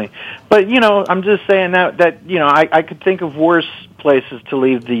 absolutely. But, you know, I'm just saying that you know, I could think of worse places to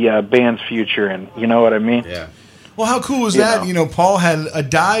leave the band's future in. You know what I mean? Yeah. Well, how cool was that? You know, Paul had a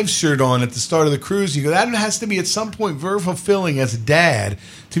Dive shirt on at the start of the cruise. You go, that has to be at some point very fulfilling as a dad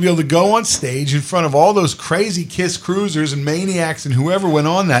to be able to go on stage in front of all those crazy Kiss cruisers and maniacs and whoever went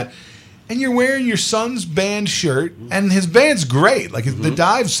on that. And you're wearing your son's band shirt, and his band's great. Like, the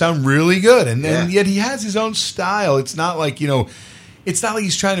Dives sound really good. And yet he has his own style. It's not like, you know, it's not like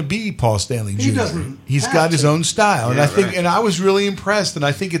he's trying to be Paul Stanley Jr. He doesn't He's have got his to. own style. And Yeah, I think, right. and I was really impressed. And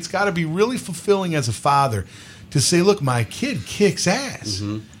I think it's got to be really fulfilling as a father to say, look, my kid kicks ass.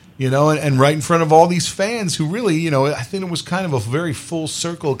 You know, and right in front of all these fans who really, you know, I think it was kind of a very full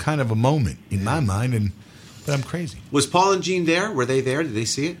circle kind of a moment in my mind. But I'm crazy. Was Paul and Gene there? Were they there? Did they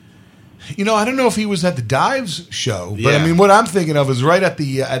see it? You know, I don't know if he was at the Dives show, but Yeah. I mean, what I'm thinking of is right at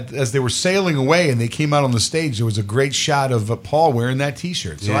the as they were sailing away and they came out on the stage, there was a great shot of Paul wearing that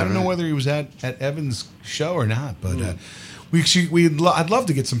T-shirt. So Yeah, I don't know right. whether he was at Evan's show or not, but I'd love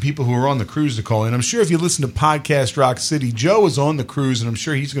to get some people who are on the cruise to call in. I'm sure if you listen to Podcast Rock City, Joe is on the cruise, and I'm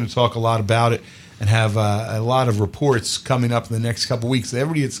sure he's going to talk a lot about it and have a lot of reports coming up in the next couple of weeks.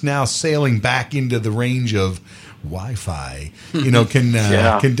 Everybody that's now sailing back into the range of Wi-Fi, you know, can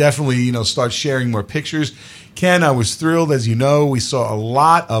definitely, you know, start sharing more pictures. Ken, I was thrilled. As you know, we saw a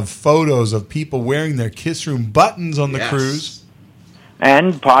lot of photos of people wearing their Kiss Room buttons on the cruise.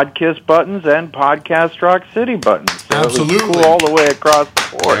 And Podkiss buttons and Podcast Rock City buttons. So Absolutely. It was cool all the way across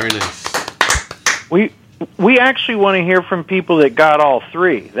the board. Very nice. We actually want to hear from people that got all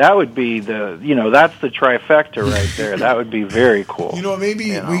three. That would be that's the trifecta right there. That would be very cool. You know,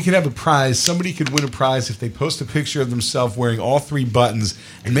 maybe we could have a prize. Somebody could win a prize if they post a picture of themselves wearing all three buttons,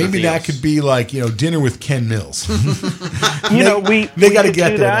 and maybe nothing that else. could be like, you know, dinner with Ken Mills. You know, we gotta could get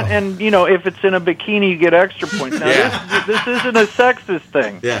do there, that, though. and you know, if it's in a bikini, you get extra points. Now, this isn't a sexist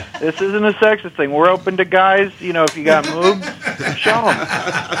thing. Yeah. This isn't a sexist thing. We're open to guys. You know, if you got moves, show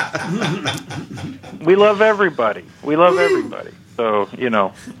them. We love everybody. We love everybody. So,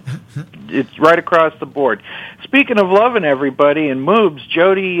 it's right across the board. Speaking of loving everybody and moobs,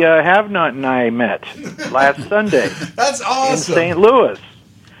 Jody Havnot and I met last Sunday. That's awesome. In St. Louis.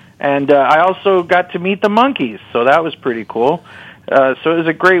 And I also got to meet the monkeys, so that was pretty cool. So it was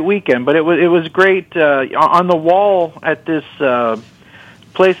a great weekend, but it was great on the wall at this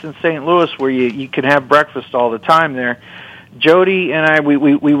place in St. Louis where you can have breakfast all the time there. Jody and I,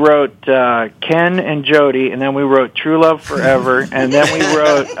 we wrote Ken and Jody, and then we wrote True Love Forever, and then we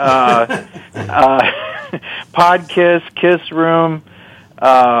wrote Pod Kiss Room,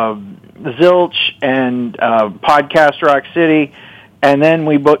 Zilch, and Podcast Rock City, and then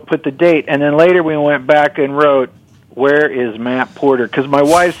we put the date, and then later we went back and wrote Where is Matt Porter? Because my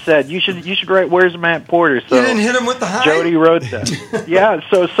wife said you should write Where's Matt Porter. So you didn't hit him with the high? Jody wrote that. Yeah,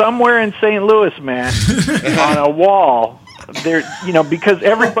 so somewhere in St. Louis, Matt, on a wall. There, because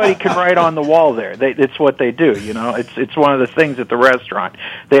everybody can write on the wall there. It's what they do. It's one of the things at the restaurant.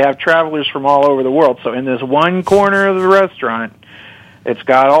 They have travelers from all over the world. So in this one corner of the restaurant, it's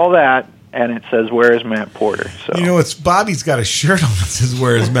got all that, and it says, "Where is Matt Porter?" So it's Bobby's got a shirt on that says,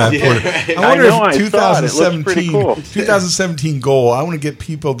 "Where is Matt Porter?" Right. I wonder I if saw it. It looks pretty cool. 2017 goal. I want to get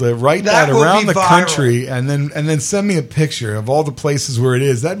people to write That that would around be the viral. country, and then send me a picture of all the places where it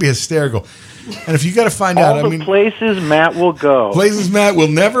is. That'd be hysterical. And if you got to find all out, the places Matt will go. places Matt will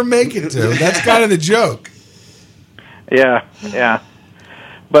never make it to. That's kind of the joke. Yeah.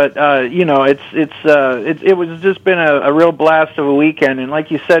 But it was just been a real blast of a weekend, and like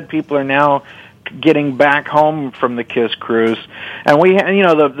you said, people are now getting back home from the KISS cruise, and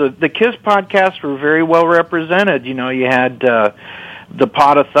the KISS podcasts were very well represented. You had the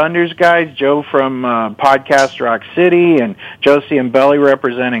Pot of Thunders guys, Joe from Podcast Rock City, and Josie and Belly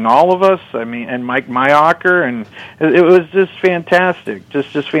representing all of us. And Mike Mayocker, and it was just fantastic,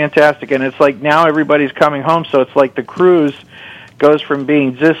 just fantastic. And it's like now everybody's coming home, so it's like the cruise goes from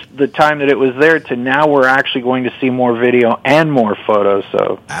being just the time that it was there to now we're actually going to see more video and more photos.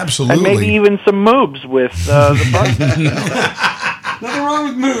 So absolutely, and maybe even some moves with the podcast. Nothing wrong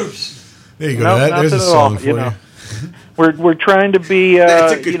with moves. There you go. There's a song for you. We're trying to be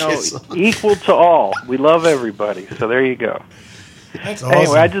equal to all. We love everybody. So there you go. That's awesome.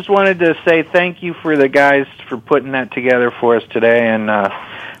 Anyway, I just wanted to say thank you for the guys for putting that together for us today, and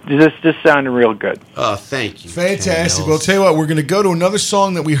this sounded real good. Oh, thank you. Fantastic. Well, I'll tell you what, we're going to go to another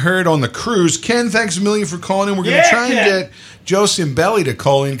song that we heard on the cruise. Ken, thanks a million for calling in. We're going to try and get Josie and Belly to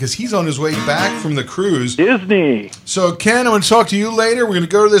call in because he's on his way back from the cruise. Disney. So, Ken, I'm going to talk to you later. We're going to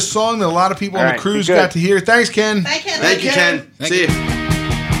go to this song that a lot of people on the cruise got to hear. Thanks, Ken. Thank you, Ken. See you.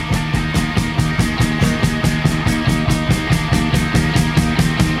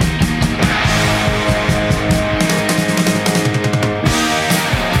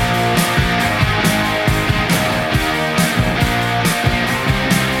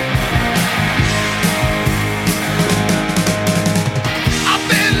 I've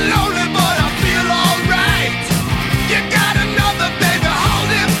been lonely, but I feel alright. You got another baby, hold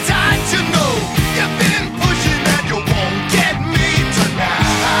him tight. You've been pushing and you won't get me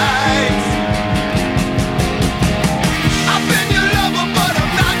tonight. I've been your lover, but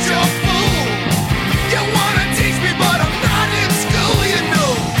I'm not your fool. You wanna teach me, but I'm not in school.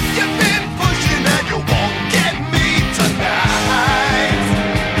 You've been pushing and you won't get me tonight.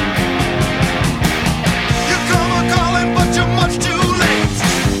 You come a calling, but you're much too late.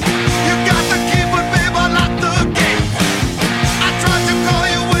 You got the key, but babe, I locked the gate. I tried to call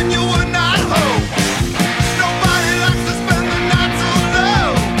you when you were not home. Nobody likes to spend the night so low.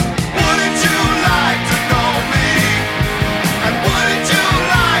 Wouldn't you like to know me? And wouldn't you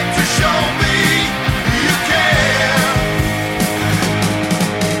like to show me you care?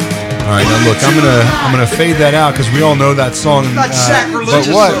 All right, now look, I'm gonna fade that out because we all know that song. That's sacrilegious,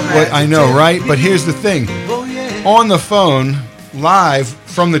 But what? so What? I know, right? But here's the thing: on the phone, live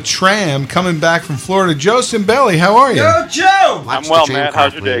from the tram, coming back from Florida, Joe Cimbelli. How are you? Yo, Joe! I'm well, Matt.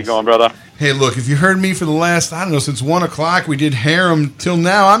 How's your day going, brother? Hey, look, if you heard me for the last, I don't know, since 1 o'clock, we did Harem till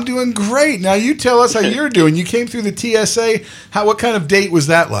now. I'm doing great. Now you tell us how you're doing. You came through the TSA. What kind of date was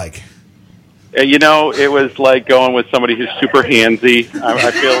that like? It was like going with somebody who's super handsy.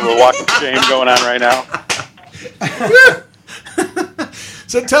 I feel a little walk of shame going on right now.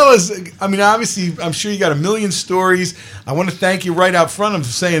 So tell us, obviously, I'm sure you got a million stories. I want to thank you right out front of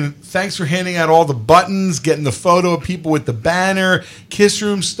saying thanks for handing out all the buttons, getting the photo of people with the banner, Kiss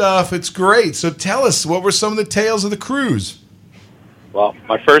Room stuff. It's great. So tell us, what were some of the tales of the cruise? Well,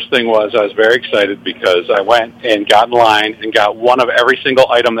 my first thing was I was very excited because I went and got in line and got one of every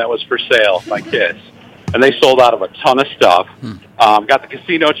single item that was for sale by Kiss. And they sold out of a ton of stuff. Got the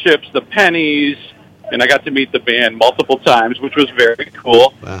casino chips, the pennies, and I got to meet the band multiple times, which was very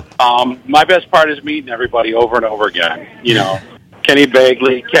cool. Wow. My best part is meeting everybody over and over again. You know, Kenny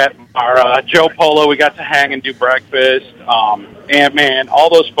Bagley, Cat Mara, Joe Polo. We got to hang and do breakfast. Ant-Man, all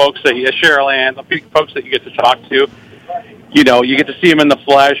those folks that Cheryl Ann, the big folks that you get to talk to. You know, you get to see them in the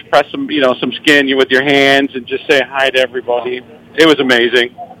flesh, press some, some skin with your hands, and just say hi to everybody. It was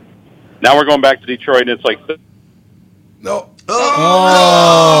amazing. Now we're going back to Detroit, and it's like. No.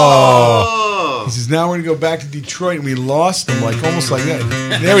 Oh. He says, now we're going to go back to Detroit, and we lost him, almost like that.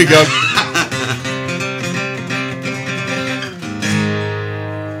 There we go.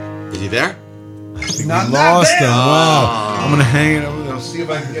 Is he there? I think we lost him. Wow. I'm going to hang it over there. I'll see if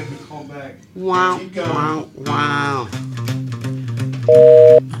I can get him to call back. Wow. Wow. Wow.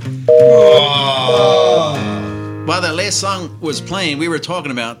 While that last song was playing, we were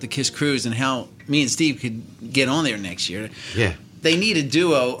talking about the Kiss Cruise and how me and Steve could get on there next year. Yeah. They need a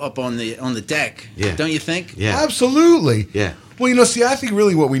duo up on the deck. Yeah. Don't you think? Yeah. Absolutely. Yeah. Well, see, I think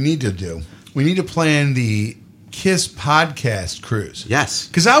really what we need to do, we need to plan the Kiss podcast cruise. Yes.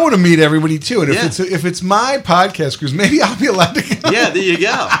 Because I want to meet everybody too. And if it's my podcast cruise, maybe I'll be allowed to go. Yeah, there you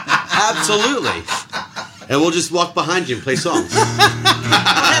go. Absolutely. And we'll just walk behind you and play songs.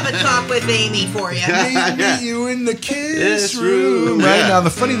 I'll have a talk with Amy for you. Meet you in the Kiss room. Right now, the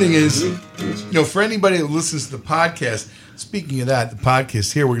funny thing is, for anybody that listens to the podcast, speaking of that, the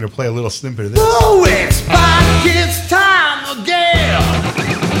podcast here, we're going to play a little snippet of this. Oh, it's podcast time again.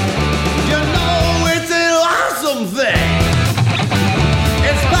 You know it's an awesome thing.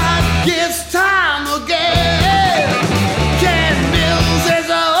 It's podcast time again. Ken Mills is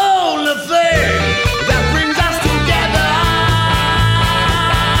the only thing that brings us together.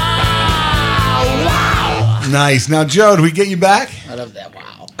 Wow. Nice. Now, Joe, do we get you back? I love that.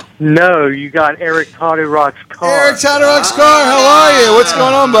 Wow. No, you got Eric Todorock's car. Eric Todorock's car, how are you? What's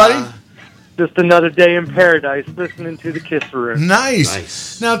going on, buddy? Just another day in paradise, listening to the Kiss Room.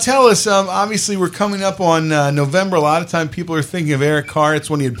 Nice. Now tell us, obviously we're coming up on November. A lot of time people are thinking of Eric Carr. It's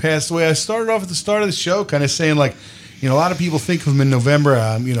when he had passed away. I started off at the start of the show kind of saying a lot of people think of him in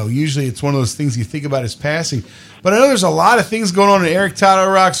November. Usually it's one of those things you think about his passing. But I know there's a lot of things going on in Eric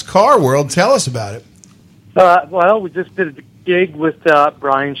Todorock's car world. Tell us about it. Well, we just did a gig with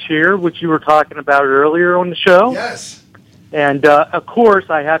Brian Shear, which you were talking about earlier on the show. Yes. And, of course,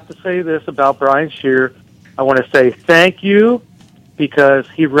 I have to say this about Brian Shear. I want to say thank you because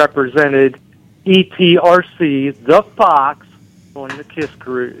he represented ETRC, the Fox, on the Kiss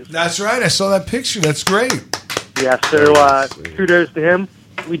Cruise. That's right. I saw that picture. That's great. Yeah, so kudos to him.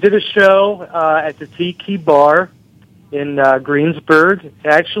 We did a show at the Tiki Bar in Greensburg.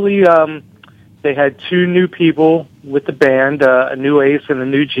 Actually, they had two new people with the band, a new Ace and a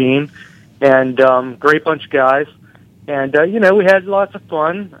new Gene, and great bunch of guys. And, we had lots of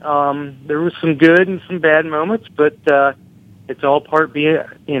fun. There was some good and some bad moments, but it's all part being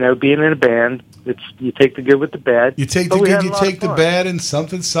in a band. You take the good with the bad. You take the good, you take the bad, and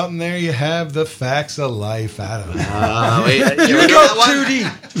something there you have the facts of life. I don't know. You go too deep.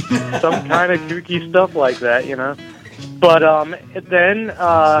 Some kind of kooky stuff like that, But then,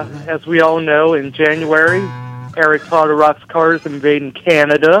 as we all know, in January, Eric Todorock's car is invading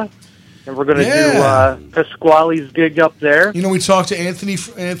Canada. And we're going to do Pasquale's gig up there. We talked to Anthony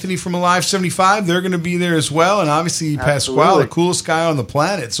from Alive 75. They're going to be there as well. And obviously, Pasquale, the coolest guy on the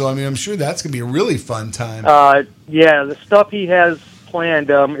planet. So, I'm sure that's going to be a really fun time. The stuff he has planned,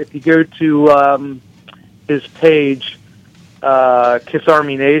 if you go to his page, Kiss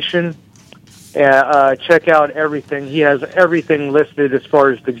Army Nation, check out everything. He has everything listed as far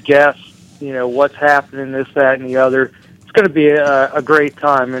as the guests, what's happening, this, that, and the other. It's going to be a great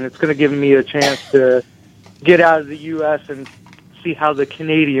time, and it's going to give me a chance to get out of the U.S. and see how the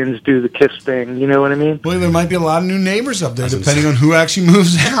Canadians do the Kiss thing. You know what I mean? Well, there might be a lot of new neighbors up there, depending on who actually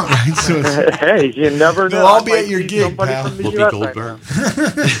moves out, right? So hey, you never know. They'll all be at your gig, pal. Whoopi Goldberg.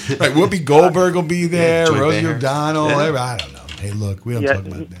 Right, Whoopi Goldberg will be there, Rosie Bear. O'Donnell, Yeah. I don't know. Hey, look, we don't talk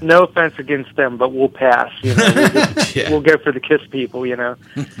about that. No offense against them, but we'll pass. We'll go for the Kiss people,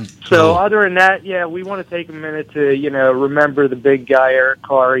 So other than that, we want to take a minute to, remember the big guy, Eric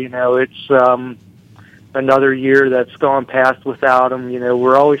Carr. It's another year that's gone past without him.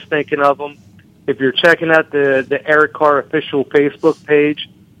 We're always thinking of him. If you're checking out the Eric Carr official Facebook page,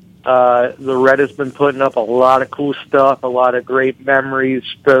 the Red has been putting up a lot of cool stuff, a lot of great memories,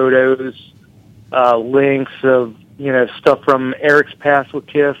 photos, links of stuff from Eric's past with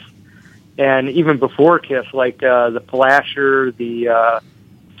Kiss, and even before Kiss, like the Flasher, the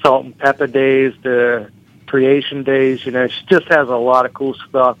Salt and Pepper days, the Creation days. She just has a lot of cool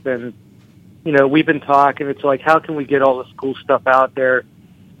stuff, and we've been talking. It's like, how can we get all this cool stuff out there?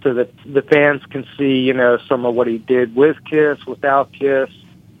 so that the fans can see, some of what he did with Kiss, without Kiss,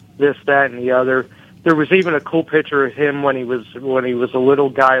 this, that, and the other. There was even a cool picture of him when he was a little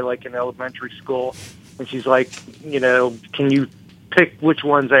guy, like in elementary school, and she's like, can you pick which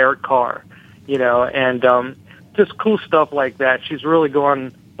one's Eric Carr, and just cool stuff like that. She's really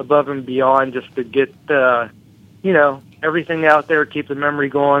going above and beyond just to get, everything out there, keep the memory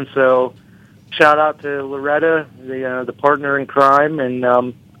going. So shout out to Loretta, the partner in crime,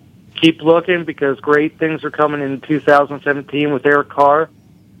 and keep looking because great things are coming in 2017 with Eric Carr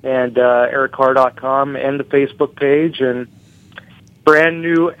and ericcarr.com and the Facebook page, and brand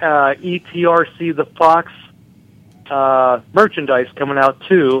new ETRC the Fox merchandise coming out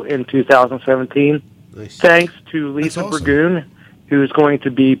too in 2017. Nice. Thanks to Lisa Burgoon, who's going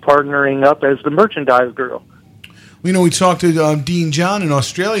to be partnering up as the merchandise girl. We talked to Dean John in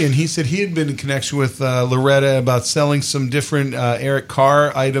Australia, and he said he had been in connection with Loretta about selling some different Eric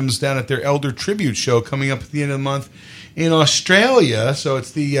Carr items down at their Elder Tribute show coming up at the end of the month in Australia. So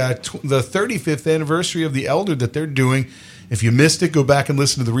it's the 35th anniversary of the Elder that they're doing. If you missed it, go back and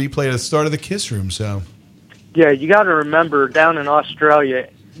listen to the replay at the start of the Kiss Room. So, yeah, you got to remember, down in Australia,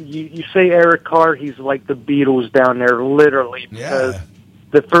 you say Eric Carr, he's like the Beatles down there, literally. Because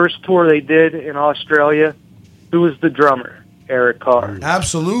the first tour they did in Australia, who was the drummer? Eric Carr.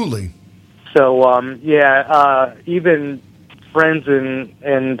 Absolutely. So, even friends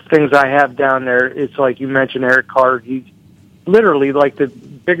and things I have down there, it's like you mentioned Eric Carr, he's literally like the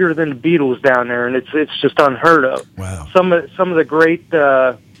bigger than the Beatles down there, and it's just unheard of. Wow. Some of the great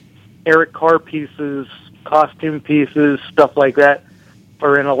Eric Carr pieces, costume pieces, stuff like that,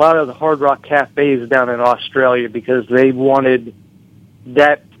 are in a lot of the hard rock cafes down in Australia because they wanted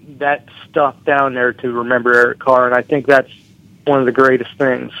that stuff down there to remember Eric Carr, and I think that's one of the greatest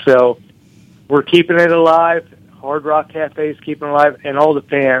things. So we're keeping it alive. Hard rock cafes keeping it alive, and all the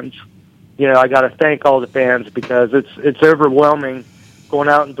fans. I got to thank all the fans because it's overwhelming going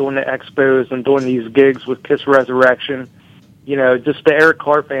out and doing the expos and doing these gigs with Kiss Resurrection. Just the Eric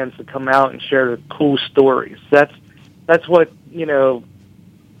Carr fans to come out and share the cool stories. That's what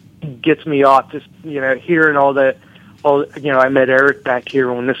gets me off. Just hearing all I met Eric back here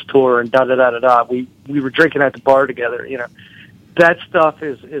on this tour and da da da da da. We were drinking at the bar together. That stuff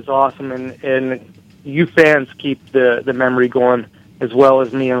is awesome, and you fans keep the memory going as well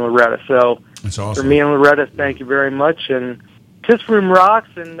as me and Loretta. So that's awesome. For me and Loretta, thank you very much. And Kiss Room rocks.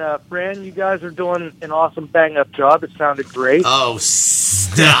 And Fran, you guys are doing an awesome bang up job. It sounded great. Oh,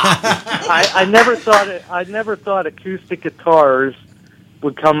 stop! I never thought acoustic guitars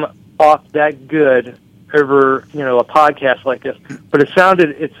would come off that good over a podcast like this, but it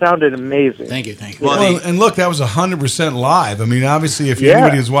sounded amazing. Thank you. Well, and look, that was 100% live. I mean, obviously, if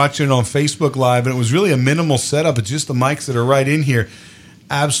anybody was watching it on Facebook Live, and it was really a minimal setup, it's just the mics that are right in here.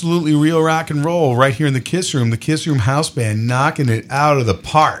 Absolutely real rock and roll right here in the Kiss Room house band, knocking it out of the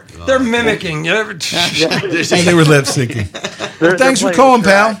park. They're mimicking. And they were lip syncing. Thanks for calling,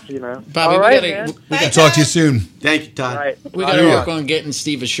 pal. Bobby, we got to talk to you soon. Thank you, Todd. Right. We got to work on getting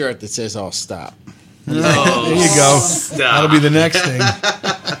Steve a shirt that says "I'll stop." There you go. That'll be the next thing.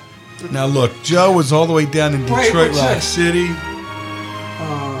 Now look, Joe was all the way down in Detroit Rock City.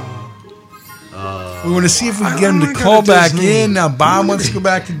 We want to see if we can get him to call back in. Now Bob wants to go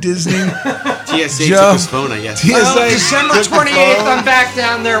back to Disney. TSA took his phone, I guess. Well, December 28th, I'm back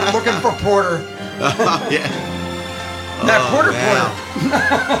down there looking for Porter. That Porter.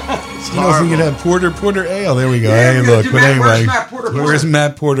 You know, if we could have Porter Ale. There we go. Yeah, hey, look. But anyway, where's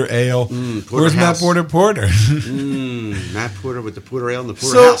Matt Porter Ale? Where's Matt Porter? Matt Porter with the Porter Ale and the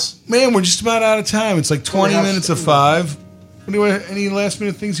Porter So, House. man, we're just about out of time. It's like 20 minutes of 5. Any last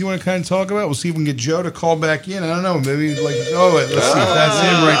minute things you want to kind of talk about? We'll see if we can get Joe to call back in. I don't know. Maybe let's see if that's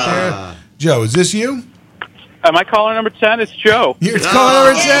him right there. Joe, is this you? Am I caller number 10? It's Joe. It's caller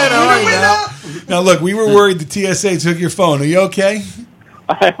number 10. All right, now look, we were worried the TSA took your phone. Are you okay?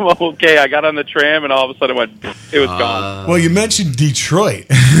 I'm okay. I got on the tram and all of a sudden it was gone. Well, you mentioned Detroit.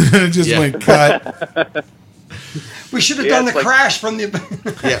 It just went cut. We should have done the crash from the.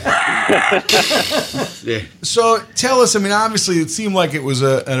 So tell us. I mean, obviously, it seemed like it was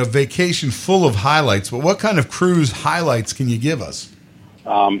a vacation full of highlights. But what kind of cruise highlights can you give us?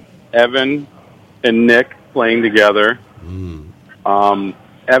 Evan and Nick playing together.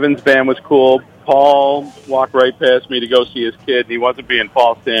 Evan's band was cool. Paul walked right past me to go see his kid. He wasn't being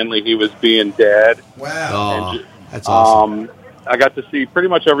Paul Stanley. He was being Dad. Wow. That's awesome. I got to see pretty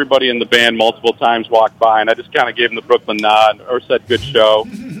much everybody in the band multiple times walk by, and I just kind of gave them the Brooklyn nod or said, good show.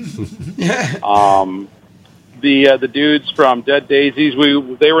 the dudes from Dead Daisies.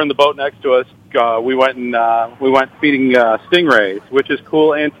 They were in the boat next to us. We went feeding stingrays, which is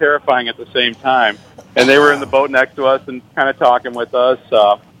cool and terrifying at the same time. And they were in the boat next to us and kind of talking with us.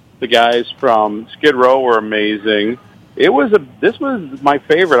 The guys from Skid Row were amazing. This was my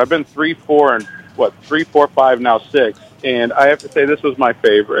favorite. I've been 3, 4, and 3, 4, 5, now 6, and I have to say this was my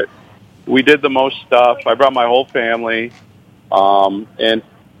favorite. We did the most stuff. I brought my whole family, and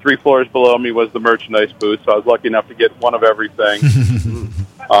 3 floors below me was the merchandise booth, so I was lucky enough to get one of everything.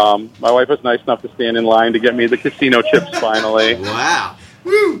 My wife was nice enough to stand in line to get me the casino chips finally. Wow.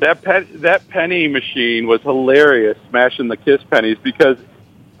 That penny machine was hilarious, smashing the Kiss pennies, because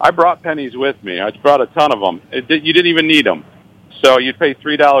I brought pennies with me. I brought a ton of them. You didn't even need them. So you'd pay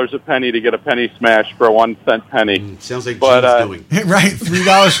 $3 a penny to get a penny smash for a 1-cent penny. Sounds like Gene's doing. Right,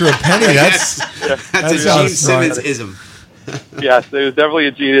 $3 for a penny. That's a Gene Simmons-ism. Yes, it was definitely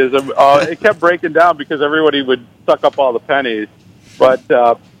a Gene-ism. It kept breaking down because everybody would suck up all the pennies.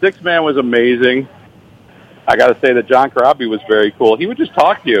 But Six Man was amazing. I got to say that John Corabi was very cool. He would just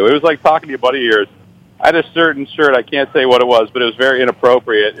talk to you. It was like talking to a buddy of yours. I had a certain shirt. I can't say what it was, but it was very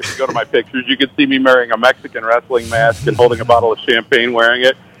inappropriate. If you go to my pictures, you could see me wearing a Mexican wrestling mask and holding a bottle of champagne wearing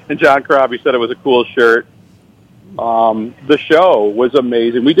it. And John Corabi said it was a cool shirt. The show was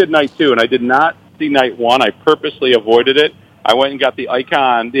amazing. We did night 2, and I did not see night 1. I purposely avoided it. I went and got the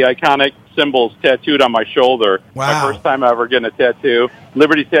iconic symbols tattooed on my shoulder. Wow. My first time ever getting a tattoo.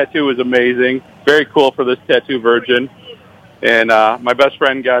 Liberty Tattoo was amazing. Very cool for this tattoo virgin. And my best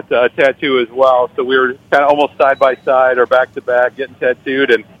friend got a tattoo as well, so we were kind of almost side by side or back to back getting tattooed.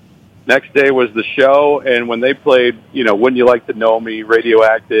 And next day was the show, and when they played, Wouldn't You Like to Know Me,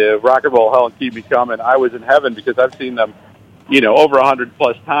 Radioactive, Rock and Roll Hell and Keep Me Coming, I was in heaven because I've seen them, over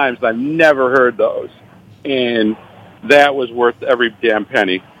 100+ times, and I've never heard those. And that was worth every damn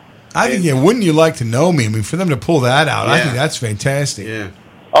penny. I think, Wouldn't You Like to Know Me? I mean, for them to pull that out, I think that's fantastic. Yeah.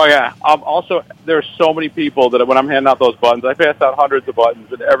 Oh, yeah. Also, there's so many people that when I'm handing out those buttons, I passed out hundreds of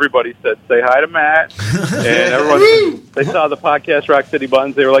buttons, and everybody said, say hi to Matt. And everyone, they saw the podcast Rock City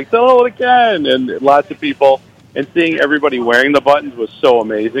buttons. They were like, say hello again. And lots of people. And seeing everybody wearing the buttons was so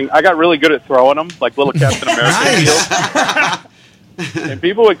amazing. I got really good at throwing them, like little Captain America deals. And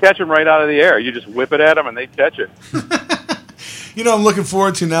people would catch them right out of the air. You just whip it at them, and they'd catch it. I'm looking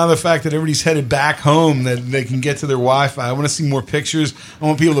forward to now the fact that everybody's headed back home, that they can get to their Wi-Fi. I want to see more pictures. I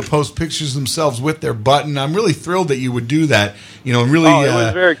want people to post pictures themselves with their button. I'm really thrilled that you would do that, and really it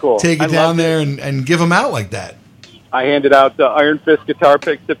was very cool. Take it down there and give them out like that. I handed out Iron Fist guitar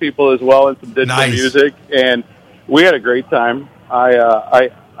picks to people as well and some digital music, and we had a great time.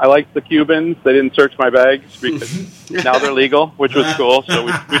 I liked the Cubans. They didn't search my bags because now they're legal, which was cool. So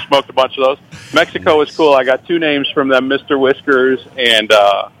we smoked a bunch of those. Mexico was cool. I got 2 names from them, Mr. Whiskers and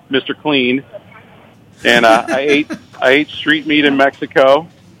Mr. Clean. And I ate street meat in Mexico.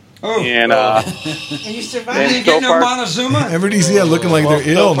 And you survived. Did you get no Montezuma? Everybody's looking like they're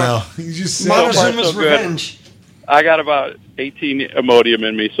ill now. You just Montezuma's revenge. I got about 18 Imodium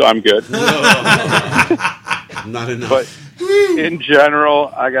in me, so I'm good. Not enough. But in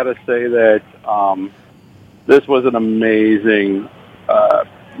general, I got to say that this was an amazing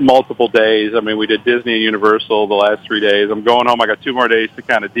multiple days. I mean, we did Disney and Universal the last 3 days. I'm going home. I got 2 more days to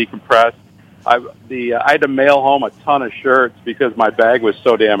kind of decompress. I had to mail home a ton of shirts because my bag was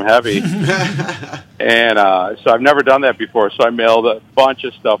so damn heavy. And so I've never done that before, so I mailed a bunch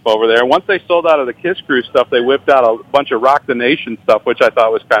of stuff over there. Once they sold out of the Kiss Crew stuff, they whipped out a bunch of Rock the Nation stuff, which I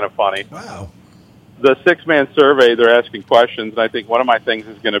thought was kind of funny. Wow. The 6-man survey, they're asking questions, and I think one of my things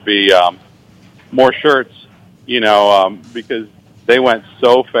is going to be more shirts, because they went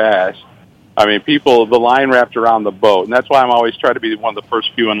so fast. I mean, the line wrapped around the boat, and that's why I'm always trying to be one of the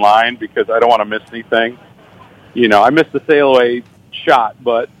first few in line because I don't want to miss anything. I missed the sail away shot,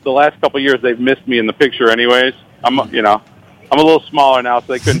 but the last couple of years they've missed me in the picture anyways. I'm a little smaller now,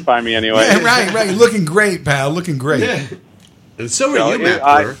 so they couldn't find me anyway. Yeah, right. You're looking great, pal. Looking great. Yeah. And so are you,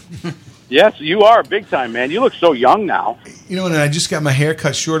 Matt. Yes, you are big time, man. You look so young now. And I just got my hair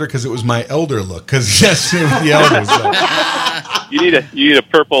cut shorter because it was my elder look. Because yes, it was the elders. So. You need a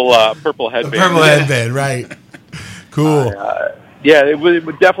purple headband. A purple headband, right? Cool. It was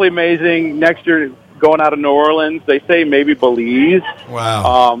definitely amazing. Next year, going out of New Orleans, they say maybe Belize.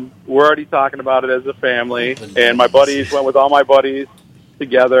 Wow. We're already talking about it as a family, and my buddies went with all my buddies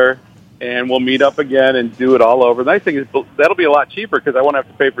together. And we'll meet up again and do it all over. The nice thing is that'll be a lot cheaper because I won't have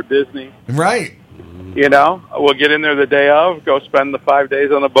to pay for Disney. Right. We'll get in there the day of, go spend the 5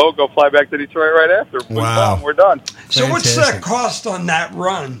 days on the boat, go fly back to Detroit right after. Wow. We're done. So what's the cost on that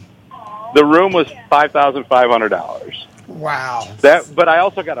run? The room was $5,500. Wow. But I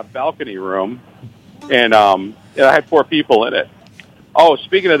also got a balcony room, and I had 4 people in it. Oh,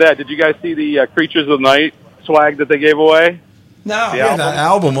 speaking of that, did you guys see the Creatures of the Night swag that they gave away? No. The Yeah, the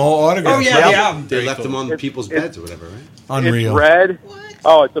album, all autographed. Oh, yeah, the album. They left them on people's beds or whatever, right? Unreal. It's red.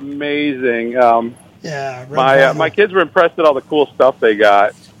 Oh, it's amazing. Yeah, my kids were impressed at all the cool stuff they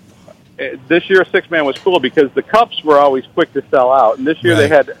got. This year, 6-man was cool because the cups were always quick to sell out, and this year they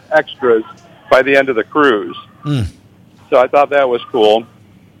had extras by the end of the cruise. So I thought that was cool.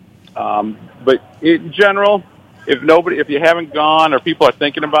 But in general, if you haven't gone or people are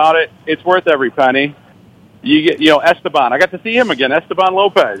thinking about it, it's worth every penny. You get, Esteban. I got to see him again, Esteban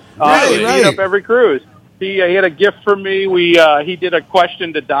Lopez. He beat up every cruise. He had a gift for me. He did a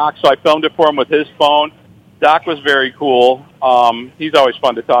question to Doc, so I filmed it for him with his phone. Doc was very cool. He's always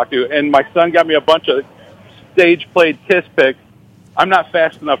fun to talk to. And my son got me a bunch of stage-played Kiss pics. I'm not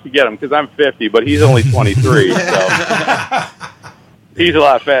fast enough to get him because I'm 50, but he's only 23. So he's a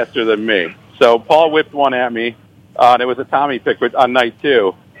lot faster than me. So Paul whipped one at me, and it was a Tommy pic on night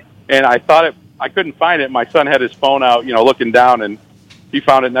 2. And I couldn't find it. My son had his phone out, looking down, and he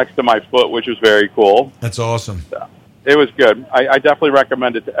found it next to my foot, which was very cool. That's awesome. So it was good. I definitely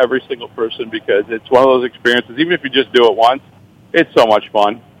recommend it to every single person because it's one of those experiences. Even if you just do it once, it's so much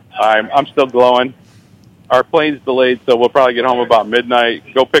fun. I'm still glowing. Our plane's delayed, so we'll probably get home about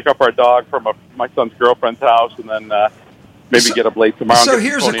midnight, go pick up our dog from my son's girlfriend's house, and then maybe get up late tomorrow. So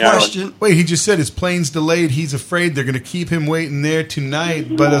here's a question. Wait, he just said his plane's delayed. He's afraid they're going to keep him waiting there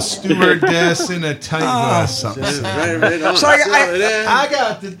tonight, but a stewardess in a tight something. Right on. So I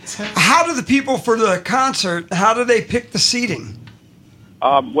got the how do the people for the concert, how do they pick the seating?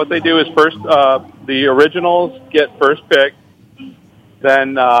 What they do is first, the originals get first pick.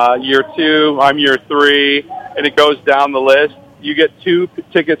 Then year 2, I'm year 3, and it goes down the list. You get 2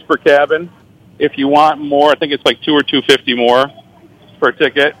 tickets per cabin. If you want more, I think it's like $2 or $2.50 more per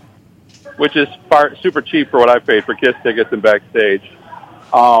ticket, which is super cheap for what I paid for Kiss tickets and backstage.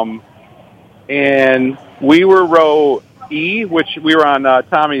 And we were row E, which we were on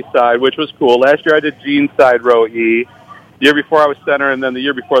Tommy's side, which was cool. Last year I did Gene's side, row E. The year before I was center, and then the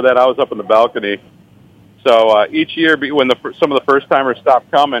year before that I was up in the balcony. So each year, when some of the first-timers stop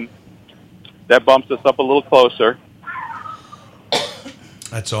coming, that bumps us up a little closer.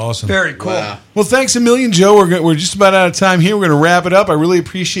 That's awesome. Very cool. Wow. Well, thanks a million, Joe. We're just about out of time here. We're going to wrap it up. I really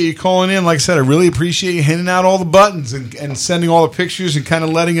appreciate you calling in. Like I said, I really appreciate you handing out all the buttons and sending all the pictures and kind of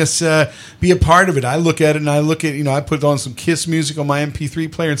letting us be a part of it. I look at it and I put on some Kiss music on my MP3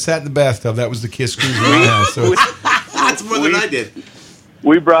 player and sat in the bathtub. That was the Kiss cruise in my house. So that's more than I did.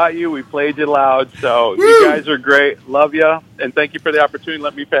 We brought you. We played you loud. So you guys are great. Love you. And thank you for the opportunity to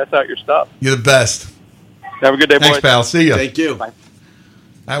let me pass out your stuff. You're the best. Have a good day, boys. Thanks, pal. See ya. Thank you. Bye.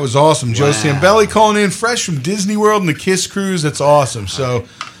 That was awesome. Joe Ciambelli calling in fresh from Disney World and the Kiss Cruise. That's awesome. So,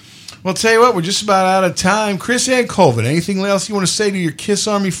 well, tell you what, we're just about out of time. Chris and Colvin, anything else you want to say to your Kiss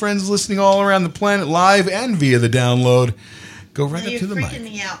Army friends listening all around the planet, live and via the download? Go right up to the mic. You're freaking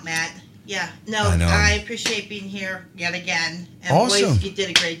me out, Matt. Yeah, no, I know. I appreciate being here yet again. And Awesome. boys, you did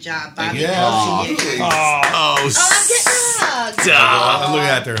a great job. Bobby, Yeah, I'll see you. absolutely. I'm getting hugged. Look at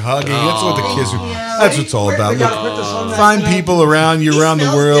that, they're hugging. That's what the Kiss are. That's what it's all about. We gotta put this on Look, that find thing. people around you around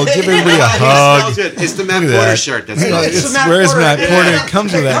the world. Give everybody a It hug. smells good. It's the Matt Look at Porter that. shirt. That's Yeah, it. it's- where's Matt Porter? It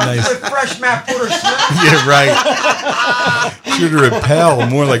comes with that nice. With fresh Matt Porter smell. Yeah, right. Should repel,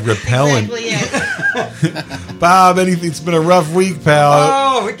 more like repellent. Bob, it's been a rough week, pal.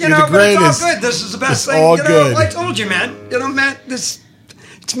 Oh, You're but the greatest. it's all good. This is the best It's thing. all good. I told you, man. Matt, it's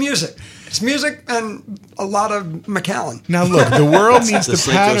music. It's music and a lot of McAllen. Now look, the world needs The to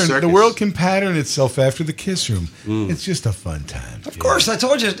Slinko pattern. Circus. The world can pattern itself after the Kiss Room. It's just a fun time. Of course, I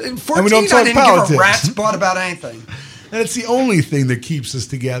told you. At 14, And we don't I talk didn't politics. give a rat's butt about anything. And it's the only thing that keeps us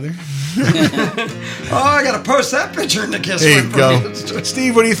together. Oh, I got to post that picture in the Kiss There Room. you go.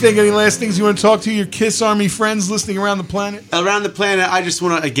 Steve, what do you think? Any last things you want to talk to your Kiss Army friends listening around the planet? Around the planet, I just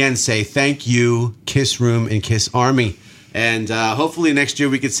want to again say thank you, Kiss Room and Kiss Army. And hopefully next year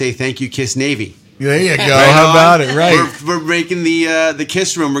we could say thank you, Kiss Navy. There you go. Right How on. about it? Right. We're making the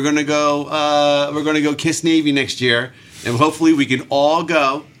Kiss Room. We're gonna go Kiss Navy next year, and hopefully we can all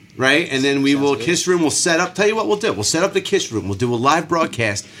go. Right, and then we will Kiss Room. We'll set up. Tell you what we'll do. We'll set up the Kiss Room. We'll do a live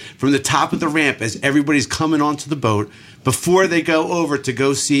broadcast from the top of the ramp as everybody's coming onto the boat before they go over to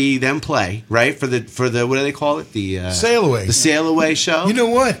go see them play. Right for the what do they call it? The Sail Away. The Sail Away show. You know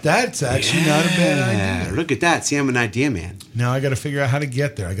what? That's actually not a bad idea. Look at that. See, I'm an idea man. Now I got to figure out how to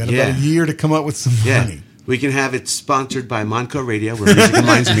get there. I got about a year to come up with some money. We can have it sponsored by Monco Radio, where music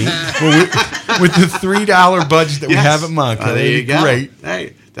reminds me. Well, with the $3 budget that we have at Monco, there you it'd be go. great.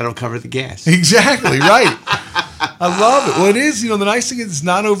 Hey, that'll cover the gas. Exactly, right. I love it. Well, it is. The nice thing is it's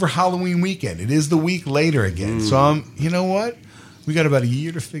not over Halloween weekend. It is the week later again. So you know what? We got about a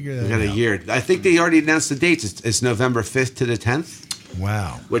year to figure that out. We got a year. I think they already announced the dates. It's November 5th to the 10th.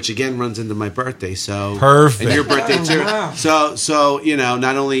 Wow. Which again runs into my birthday. So perfect. And your birthday too. Wow. So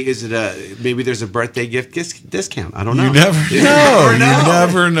not only is it maybe there's a birthday gift discount. I don't know. You never know. You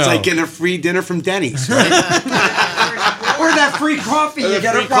never know. It's like getting a free dinner from Denny's, right? Or that free coffee you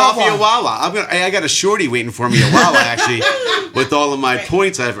get free at coffee at Wawa. Wawa. I got a shorty waiting for me at Wawa actually, with all of my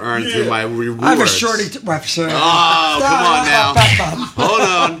points I've earned through my rewards. I have a shorty. Sorry. Oh, come on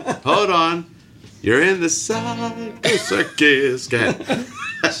now. Hold on. You're in the circus. Go ahead.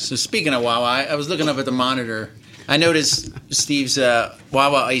 So speaking of Wawa, I was looking up at the monitor. I noticed Steve's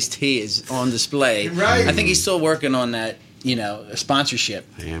Wawa iced tea is on display. Right. I think he's still working on that, sponsorship.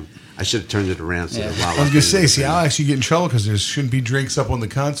 I am. I should have turned it around. So that Wawa I was going to say, see, I'll actually get in trouble because there shouldn't be drinks up on the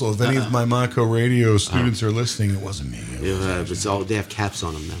console. If any of my Monaco radio students are listening, it wasn't me. They have caps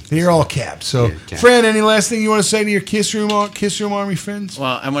on them now. They're all capped. So, caps. Fran, any last thing you want to say to your Kiss Room Army friends?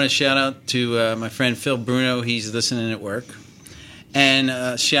 Well, I want to shout out to my friend Phil Bruno. He's listening at work.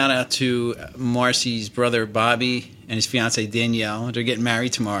 And shout out to Marcy's brother Bobby and his fiancee Danielle. They're getting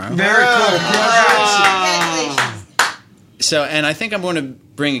married tomorrow. Very cool. Congratulations. So, and I think I'm going to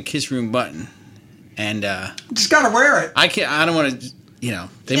bring a Kiss Room button. And just got to wear it. I don't want to,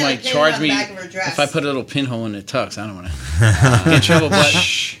 they might charge me if I put a little pinhole in the tux. I don't want to get in trouble.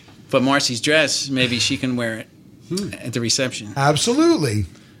 But Marcy's dress, maybe she can wear it at the reception. Absolutely.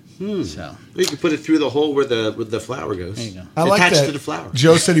 So you can put it through the hole where the flower goes. There you go. I like Attached that. to the flower.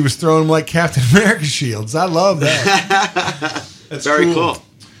 Joe said he was throwing them like Captain America shields. I love that. That's very cool.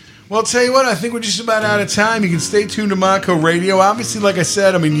 Well, I'll tell you what, I think we're just about out of time. You can stay tuned to Monaco Radio. Obviously, like I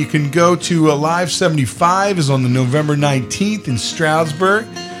said, you can go to Live 75 is on the November 19th in Stroudsburg.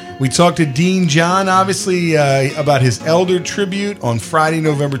 We talked to Dean John, obviously, about his Elder tribute on Friday,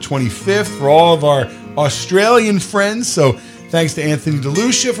 November 25th for all of our Australian friends. So thanks to Anthony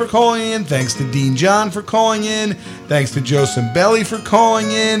DeLucia for calling in. Thanks to Dean John for calling in. Thanks to Joe Cimbelli for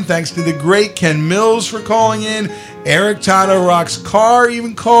calling in. Thanks to the great Ken Mills for calling in. Eric Tano Rocks Carr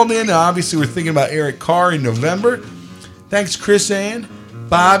even called in. Obviously, we're thinking about Eric Carr in November. Thanks, Chris Ann,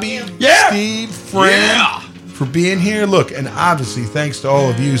 Bobby, Steve, Fran, for being here. Look, and obviously, thanks to all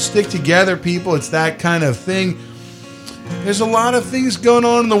of you. Stick together, people. It's that kind of thing. There's a lot of things going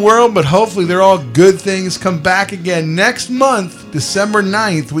on in the world, but hopefully they're all good things. Come back again next month, December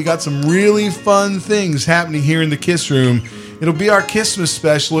 9th. We got some really fun things happening here in the Kiss Room. It'll be our Christmas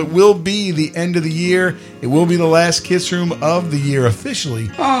special. It will be the end of the year. It will be the last Kiss Room of the year officially.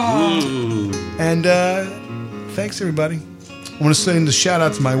 And thanks, everybody. I want to send a shout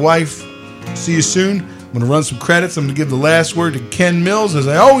out to my wife. See you soon. I'm going to run some credits. I'm going to give the last word to Ken Mills, as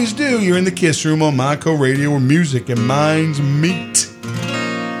I always do. You're in the Kiss Room on Monaco Radio, where music and minds meet.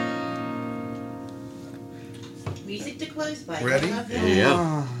 Music to close by. Ready?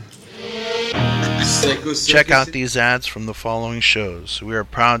 Yeah. Check out these ads from the following shows. We are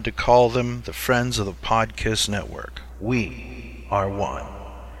proud to call them the Friends of the Podcast Network. We are one.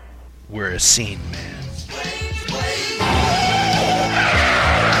 We're a scene man.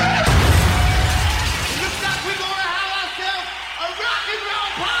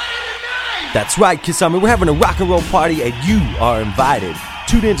 That's right, Kiss Army. We're having a rock and roll party, and you are invited.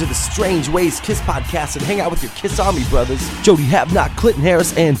 Tune into the Strange Ways Kiss podcast and hang out with your Kiss Army brothers, Jody Havnock, Clinton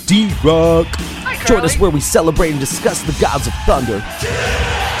Harris, and D-Rock. Join us where we celebrate and discuss the gods of thunder.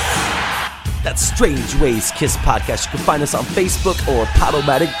 That's Strange Ways Kiss podcast. You can find us on Facebook or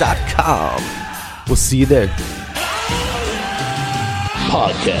Podomatic.com. We'll see you there.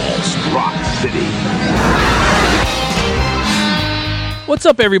 Podcast Rock City. What's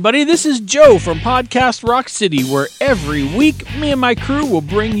up, everybody? This is Joe from Podcast Rock City, where every week me and my crew will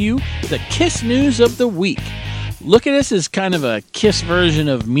bring you the Kiss news of the week. Look at us as kind of a Kiss version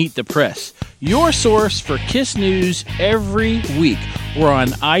of Meet the Press, your source for Kiss news every week. We're on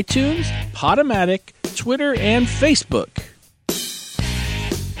iTunes, Podomatic, Twitter, and Facebook.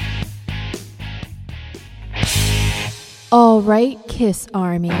 All right, Kiss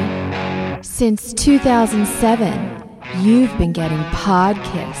Army. Since 2007, you've been getting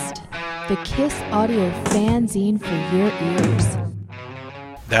Podkissed, the Kiss audio fanzine for your ears.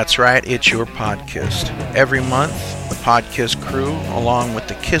 That's right, it's your podcast. Every month, the Podcast crew, along with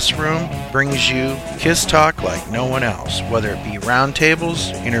the Kiss Room, brings you Kiss talk like no one else, whether it be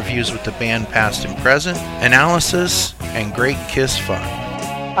roundtables, interviews with the band past and present, analysis, and great Kiss fun.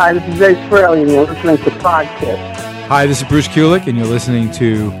 Hi, this is Ace Frehley, and you're listening to Podkiss. Hi, this is Bruce Kulick, and you're listening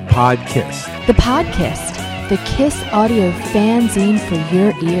to Podkissed. The Podkissed, the Kiss audio fanzine for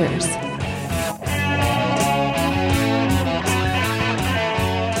your ears.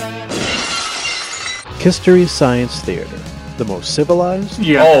 Kisstory Science Theater, the most civilized.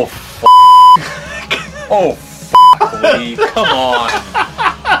 Yeah. Oh, oh, Lee, come on.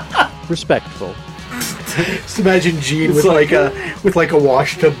 Respectful. Just imagine Gene with like a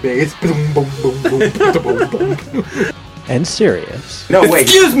washtub bass. Boom, boom, boom, boom, boom, boom, boom. And serious. No, wait.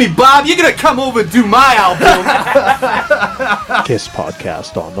 Excuse me, Bob. You're gonna come over and do my album. Kiss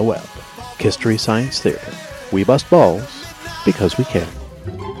podcast on the web. Kisstory Science Theater. We bust balls because we can.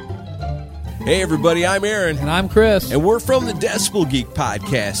 Hey everybody, I'm Aaron. And I'm Chris. And we're from the Decibel Geek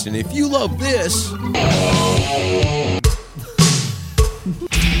Podcast. And if you love this...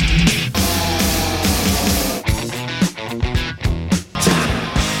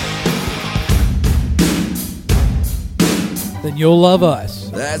 then you'll love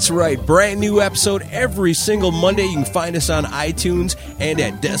us. That's right. Brand new episode every single Monday. You can find us on iTunes and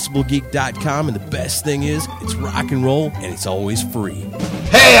at decibelgeek.com. And the best thing is, it's rock and roll and it's always free.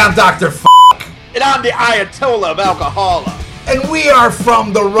 Hey, I'm Dr. And I'm the Ayatollah of Alcohola. And we are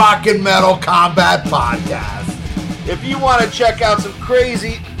from the Rock and Metal Combat Podcast. If you want to check out some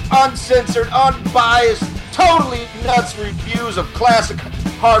crazy, uncensored, unbiased, totally nuts reviews of classic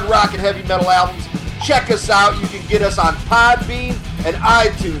hard rock and heavy metal albums, check us out. You can get us on Podbean and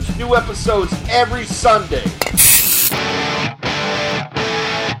iTunes. New episodes every Sunday.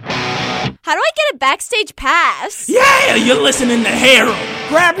 How do I get a backstage pass? Yeah, you're listening to Harold.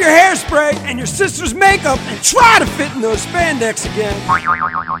 Grab your hairspray and your sister's makeup and try to fit in those spandex again.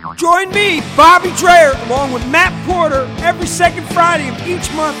 Join me, Bobby Dreyer, along with Matt Porter, every second Friday of each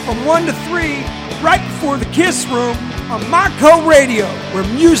month from 1 to 3, right before the Kiss Room on Monco Radio, where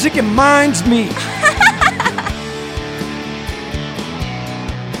music and minds meet.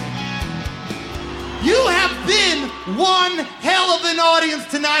 You have been one hell of an audience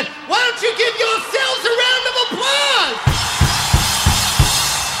tonight. Why don't you give yourselves a round of applause?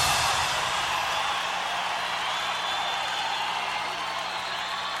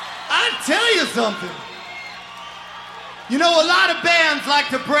 I tell you something. You know, a lot of bands like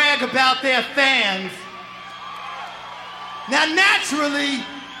to brag about their fans. Now, naturally,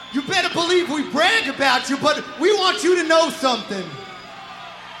 you better believe we brag about you, but we want you to know something.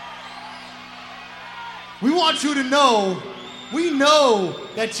 We want you to know, we know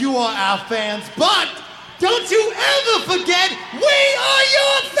that you are our fans, but don't you ever forget, we are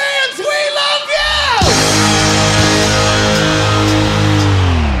your fans! We love you!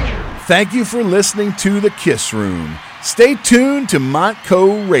 Thank you for listening to The Kiss Room. Stay tuned to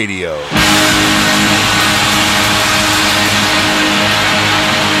Montco Radio.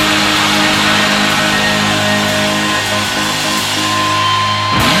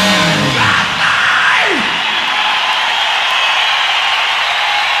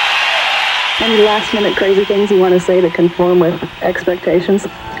 Any last minute crazy things you want to say to conform with expectations?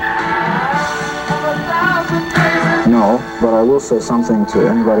 No, but I will say something to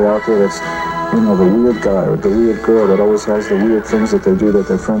anybody out there that's, you know, the weird guy or the weird girl that always has the weird things that they do that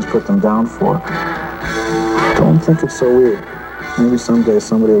their friends put them down for. Don't think it's so weird. Maybe someday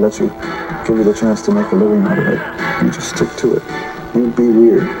somebody will let you, give you the chance to make a living out of it. You just stick to it. You be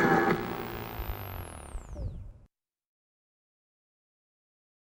weird.